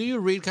process? Because do you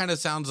read kind of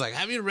sounds like,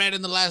 have you read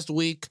in the last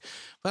week?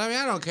 But I mean,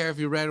 I don't care if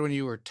you read when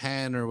you were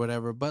 10 or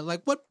whatever, but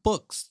like, what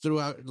books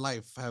throughout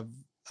life have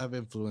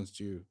influenced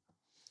you?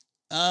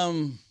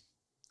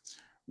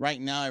 Right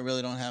now, I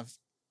really don't have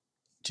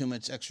too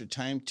much extra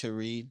time to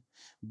read,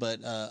 but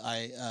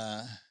I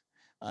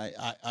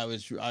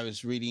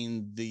was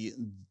reading the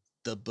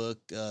book.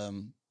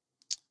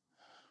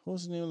 What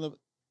was the name of the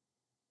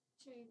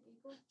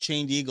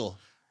Chained Eagle.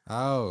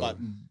 Oh,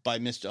 by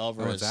Mr.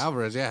 Alvarez. Oh, it's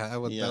Alvarez. Yeah, that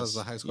was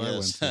the high school I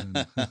went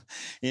to.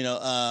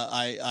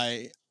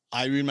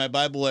 I read my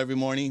Bible every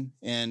morning,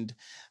 and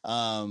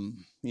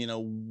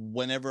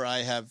whenever I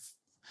have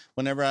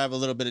a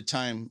little bit of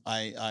time,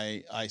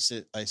 I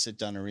sit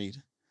down and read.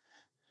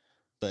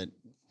 But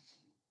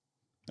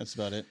that's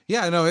about it.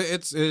 Yeah, no,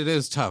 it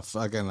is tough.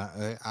 Again,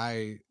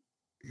 I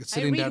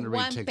sitting down to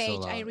read takes a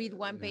lot. I read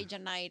one page a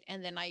night,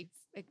 and then I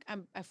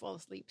fall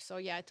asleep. So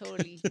yeah,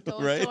 totally get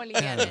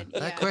it.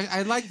 Yeah.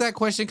 I like that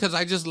question because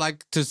I just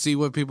like to see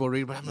what people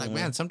read. But I'm like,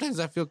 man, sometimes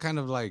I feel kind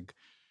of like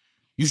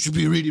you should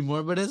be reading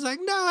more. But it's like,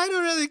 no, I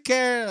don't really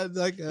care.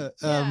 Like,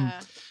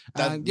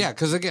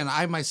 because again,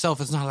 I myself,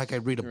 it's not like I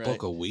read a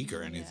book a week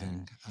or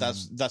anything. Yeah.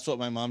 That's what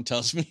my mom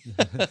tells me.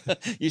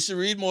 You should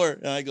read more.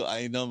 And I go,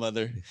 I know,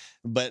 mother.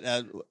 But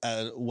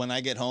when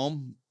I get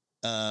home,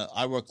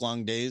 I work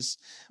long days.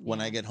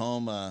 When I get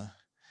home,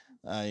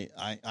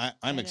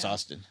 I'm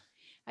exhausted.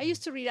 I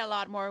used to read a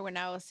lot more when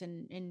I was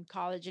in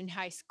college and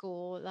high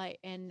school.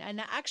 And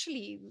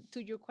actually,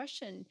 to your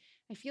question,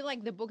 I feel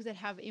like the books that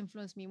have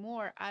influenced me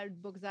more are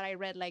books that I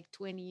read like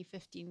 20,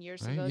 15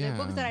 years ago. Yeah. The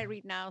books that I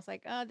read now, it's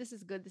like, oh, this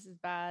is good, this is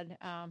bad.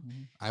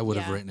 I would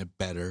have written it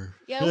better.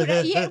 Yeah,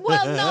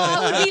 well, no,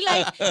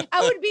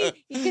 I would be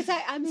because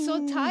I'm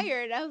so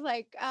tired. I was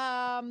like,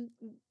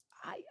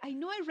 I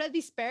know I read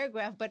this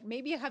paragraph, but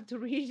maybe I have to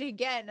read it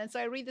again. And so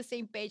I read the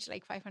same page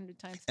like 500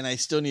 times. And I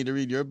still need to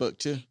read your book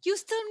too. You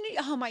still need,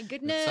 oh my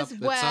goodness. it's on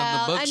the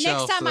Well, and next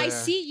bookshelf time I there.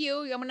 see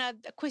you, I'm going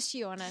to quiz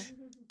you on it.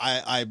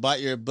 I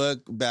bought your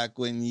book back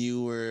when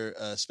you were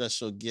a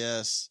special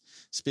guest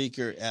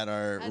speaker at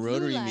our At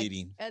Rotary LULAC,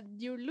 meeting. At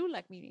your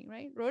LULAC meeting,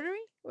 right? Rotary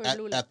or At,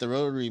 LULAC? at the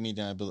Rotary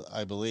meeting,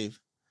 I believe.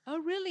 Oh,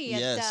 really?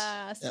 Yes.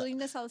 At the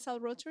Selena Salazar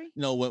Rotary?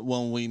 No,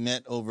 when we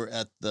met over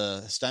at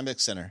the Steinbeck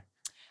Center.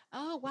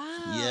 Oh,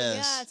 wow.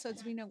 Yes. Yeah, so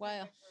it's been a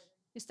while.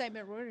 It's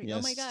Steinbeck Rotary. Oh,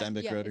 Yes, my God.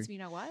 Steinbeck yeah, Rotary. It's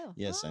been a while.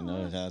 Yes, Oh. I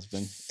know it has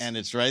been. And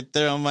it's right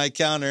there on my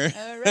counter.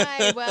 All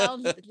right.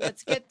 Well,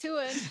 let's get to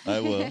it. I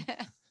will.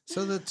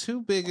 So the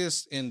two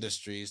biggest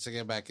industries, to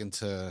get back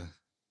into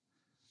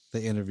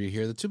the interview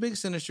here, the two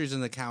biggest industries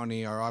in the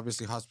county are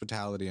obviously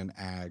hospitality and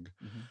ag.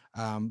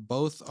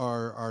 Both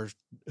are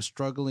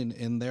struggling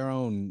in their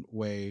own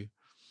way.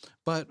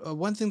 But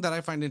one thing that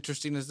I find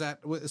interesting is that,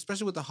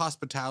 especially with the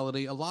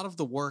hospitality, a lot of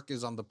the work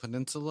is on the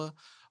peninsula.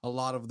 A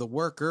lot of the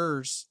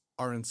workers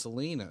are in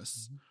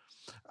Salinas.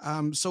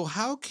 So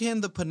how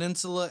can the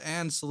peninsula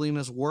and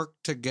Salinas work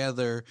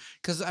together?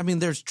 Because, I mean,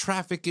 there's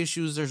traffic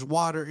issues, there's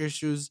water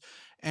issues,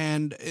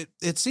 and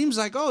it seems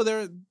like,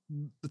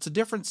 it's a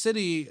different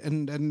city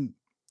and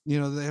you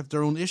know, they have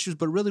their own issues,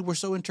 but really we're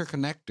so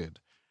interconnected.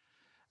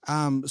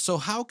 So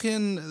how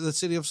can the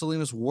city of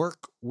Salinas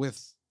work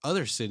with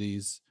other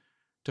cities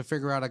to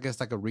figure out, I guess,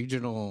 like a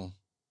regional,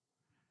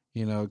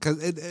 you know, because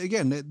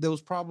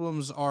those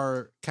problems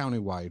are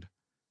countywide.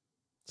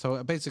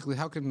 So basically,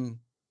 how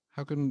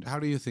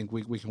do you think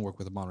we can work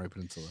with the Monterey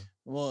Peninsula?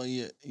 Well,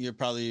 you're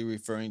probably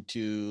referring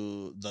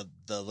to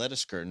the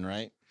lettuce curtain,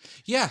 right?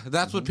 Yeah,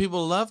 that's what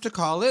people love to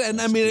call it, and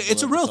That's I mean, what people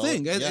it's a love to real call it.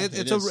 thing. Yeah,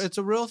 it is. It's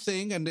a real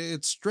thing, and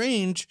it's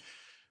strange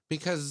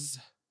because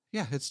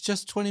it's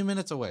just 20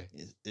 minutes away.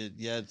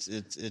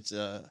 It's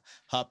a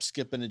hop,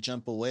 skip, and a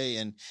jump away,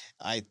 and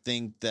I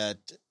think that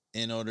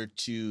in order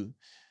to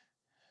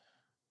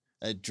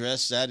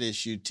address that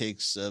issue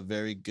takes a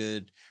very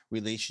good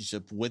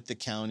relationship with the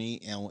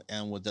county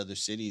and with other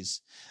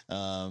cities.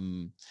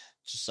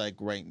 Just like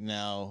right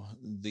now,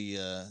 the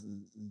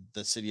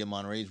city of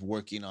Monterey is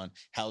working on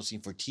housing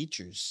for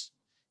teachers,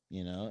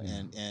 you know,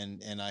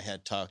 and I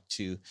had talked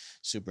to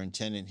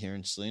superintendent here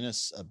in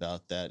Salinas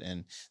about that,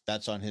 and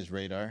that's on his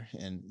radar.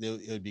 And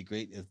it would be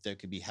great if there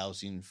could be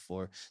housing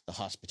for the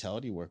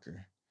hospitality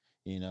worker,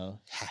 you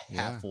know,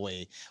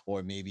 halfway,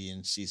 or maybe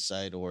in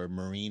Seaside or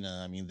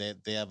Marina. I mean,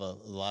 they have a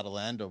lot of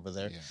land over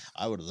there. Yeah.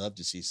 I would love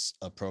to see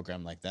a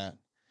program like that.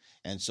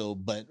 And so,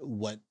 but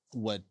what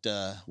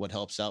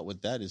helps out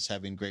with that is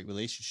having great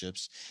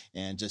relationships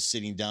and just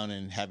sitting down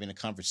and having a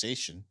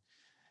conversation.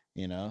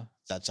 You know,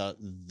 that's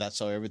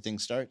how everything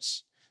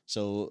starts.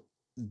 So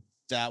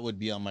that would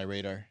be on my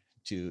radar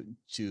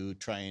to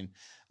try and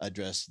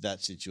address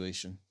that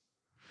situation.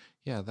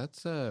 Yeah,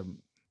 that's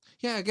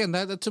again,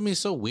 that to me is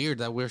so weird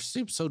that we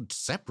seem so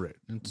separate.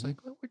 It's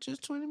like, well, we're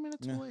just 20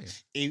 minutes away.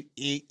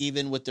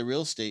 Even with the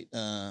real estate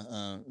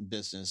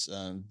business,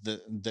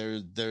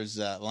 there's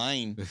that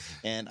line,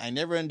 and I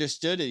never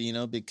understood it, you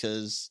know,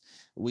 because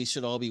we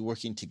should all be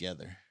working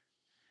together,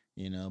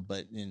 you know.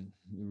 But in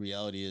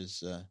reality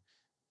is,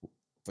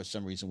 for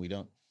some reason, we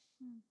don't.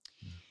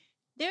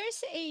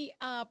 There's a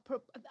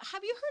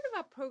have you heard of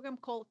a program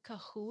called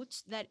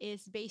Cahoots that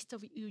is based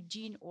of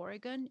Eugene,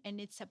 Oregon,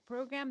 and it's a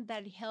program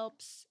that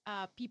helps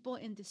people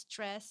in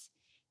distress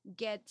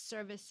get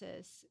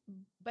services,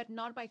 but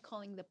not by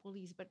calling the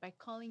police, but by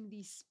calling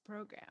this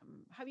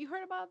program. Have you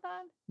heard about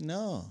that?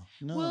 No.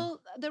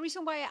 Well, the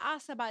reason why I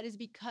asked about it is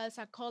because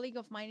a colleague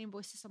of mine in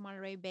Voices of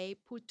Monterey Bay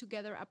put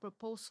together a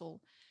proposal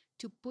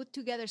to put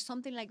together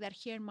something like that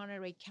here in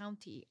Monterey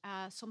County,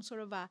 some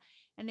sort of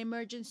an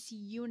emergency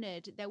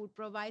unit that would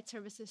provide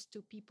services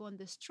to people in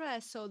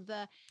distress. So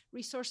the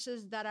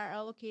resources that are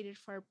allocated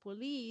for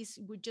police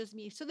would just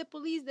be, so the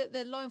police,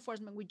 the law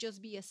enforcement would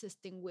just be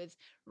assisting with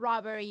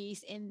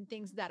robberies and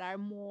things that are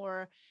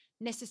more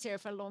necessary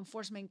for law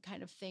enforcement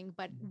kind of thing,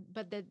 but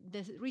the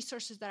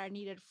resources that are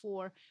needed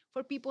for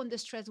people in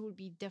distress would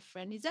be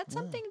different. Is that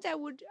something that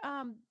would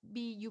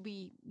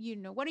you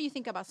know, what do you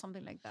think about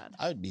something like that?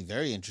 I would be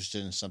very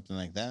interested in something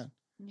like that.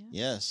 Yeah.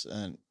 Yes,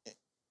 and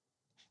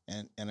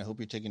I hope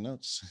you're taking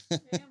notes.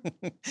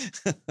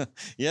 Yeah.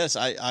 Yes,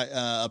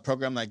 I a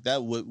program like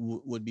that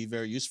would be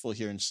very useful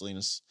here in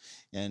Salinas.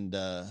 And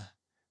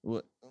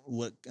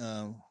what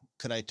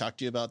could I talk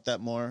to you about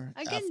that more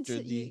after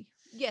the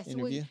Yes,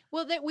 interview?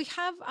 we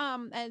have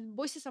and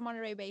Voices of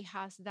Monterey Bay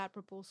has that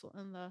proposal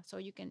so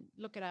you can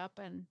look it up,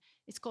 and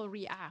it's called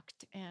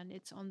React, and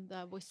it's on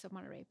the Voices of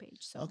Monterey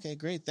page. So okay,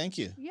 great, thank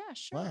you. Yeah,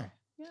 sure. Wow.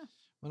 Yeah.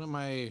 One of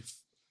my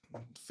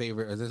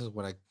favorite, this is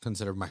what I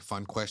consider my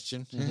fun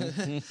question.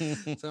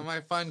 So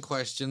my fun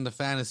question, the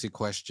fantasy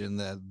question,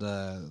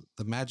 the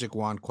magic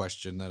wand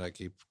question that I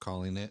keep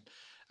calling it.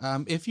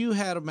 If you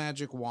had a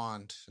magic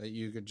wand that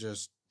you could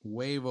just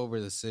wave over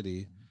the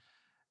city,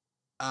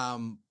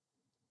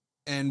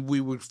 and we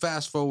would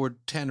fast forward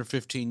 10 or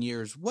 15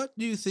 years, what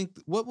do you think,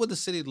 what would the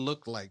city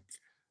look like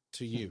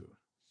to you?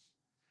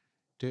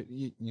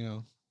 You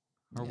know,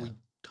 Are Yeah. we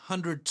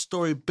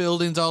 100-story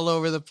buildings all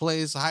over the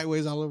place,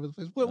 highways all over the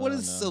place? What Oh,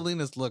 does no.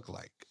 Salinas look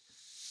like?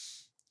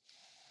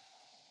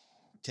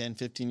 10,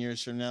 15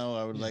 years from now,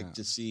 I would Yeah. like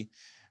to see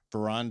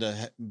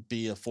Veranda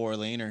be a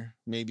 4-laner,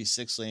 maybe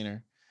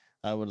 6-laner.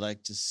 I would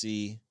like to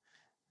see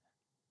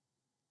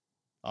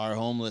our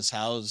homeless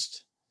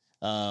housed.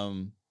 I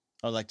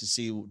would like to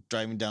see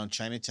driving down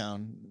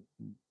Chinatown,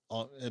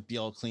 it be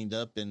all cleaned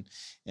up and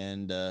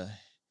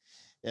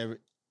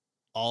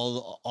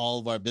all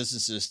of our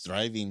businesses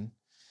thriving.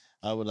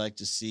 I would like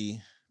to see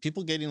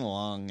people getting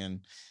along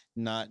and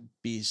not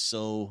be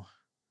so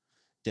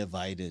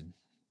divided.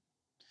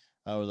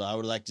 I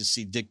would like to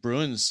see Dick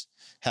Bruins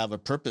have a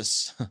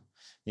purpose.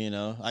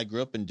 I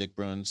grew up in Dick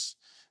Bruins.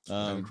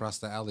 Right across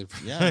the alley.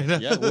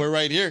 Yeah, we're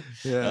right here.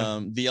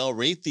 Yeah. The El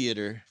Rey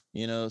Theater.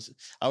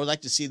 I would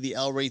like to see the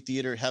El Rey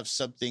Theater have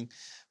something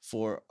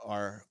for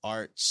our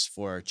arts,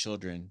 for our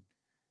children.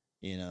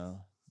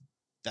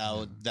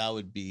 That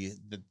would be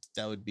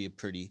a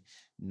pretty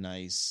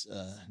nice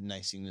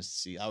thing to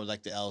see. I would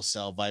like the El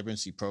Sal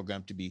Vibrancy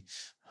program to be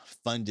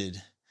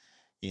funded.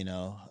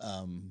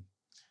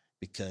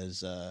 Because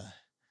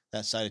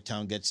that side of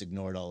town gets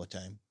ignored all the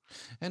time.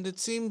 And it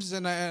seems,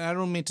 and I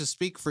don't mean to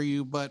speak for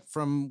you, but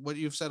from what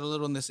you've said a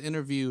little in this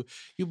interview,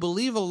 you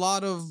believe a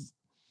lot of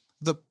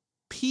the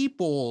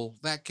people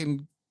that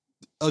can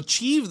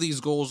achieve these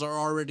goals are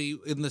already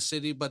in the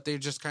city, but they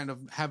just kind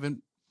of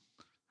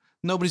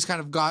nobody's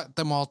kind of got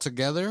them all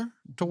together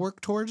to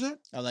work towards it.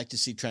 I like to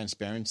see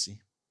transparency.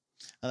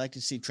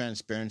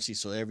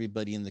 So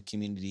everybody in the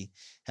community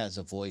has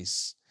a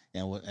voice.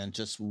 And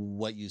just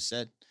what you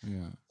said,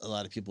 a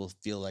lot of people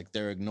feel like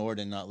they're ignored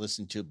and not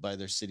listened to by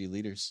their city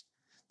leaders.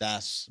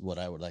 That's what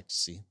I would like to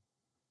see.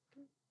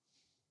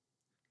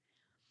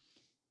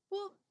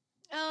 Well,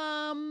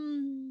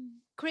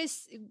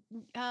 Chris,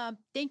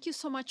 thank you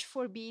so much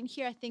for being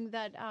here. I think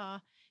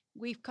that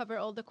we've covered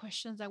all the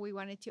questions that we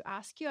wanted to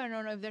ask you. I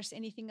don't know if there's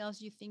anything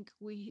else you think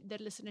the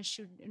listeners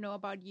should know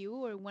about you,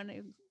 or want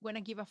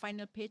to give a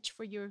final pitch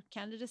for your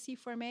candidacy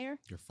for mayor.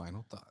 Your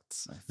final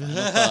thoughts.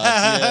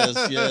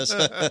 Yes.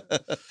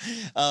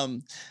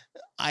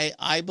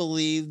 I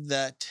believe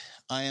that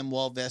I am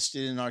well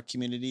vested in our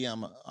community.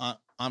 I'm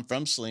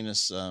from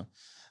Salinas.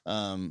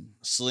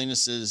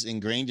 Salinas is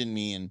ingrained in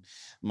me, and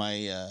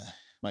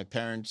my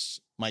parents.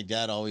 My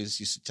dad always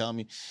used to tell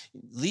me,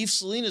 leave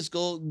Salinas,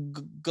 go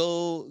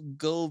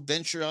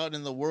venture out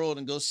in the world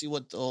and go see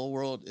what the whole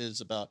world is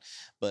about.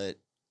 But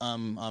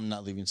I'm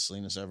not leaving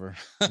Salinas ever.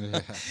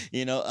 Yeah.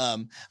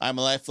 I'm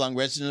a lifelong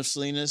resident of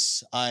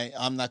Salinas.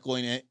 I'm not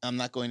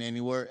going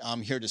anywhere.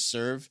 I'm here to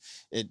serve.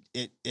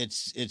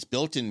 It's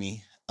built in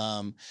me.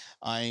 I'm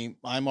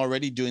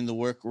already doing the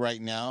work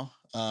right now.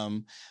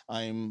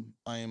 I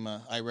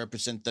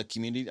represent the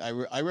community.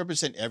 I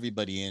represent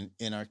everybody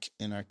in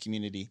our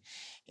community,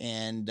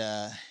 and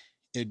it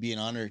would be an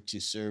honor to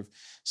serve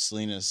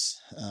Salinas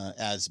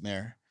as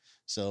mayor.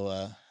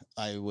 So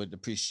I would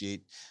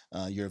appreciate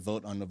your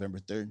vote on November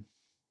 3rd.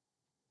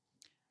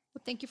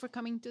 Well, thank you for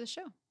coming to the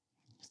show.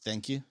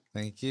 Thank you.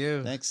 Thank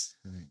you. Thanks.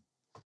 All right.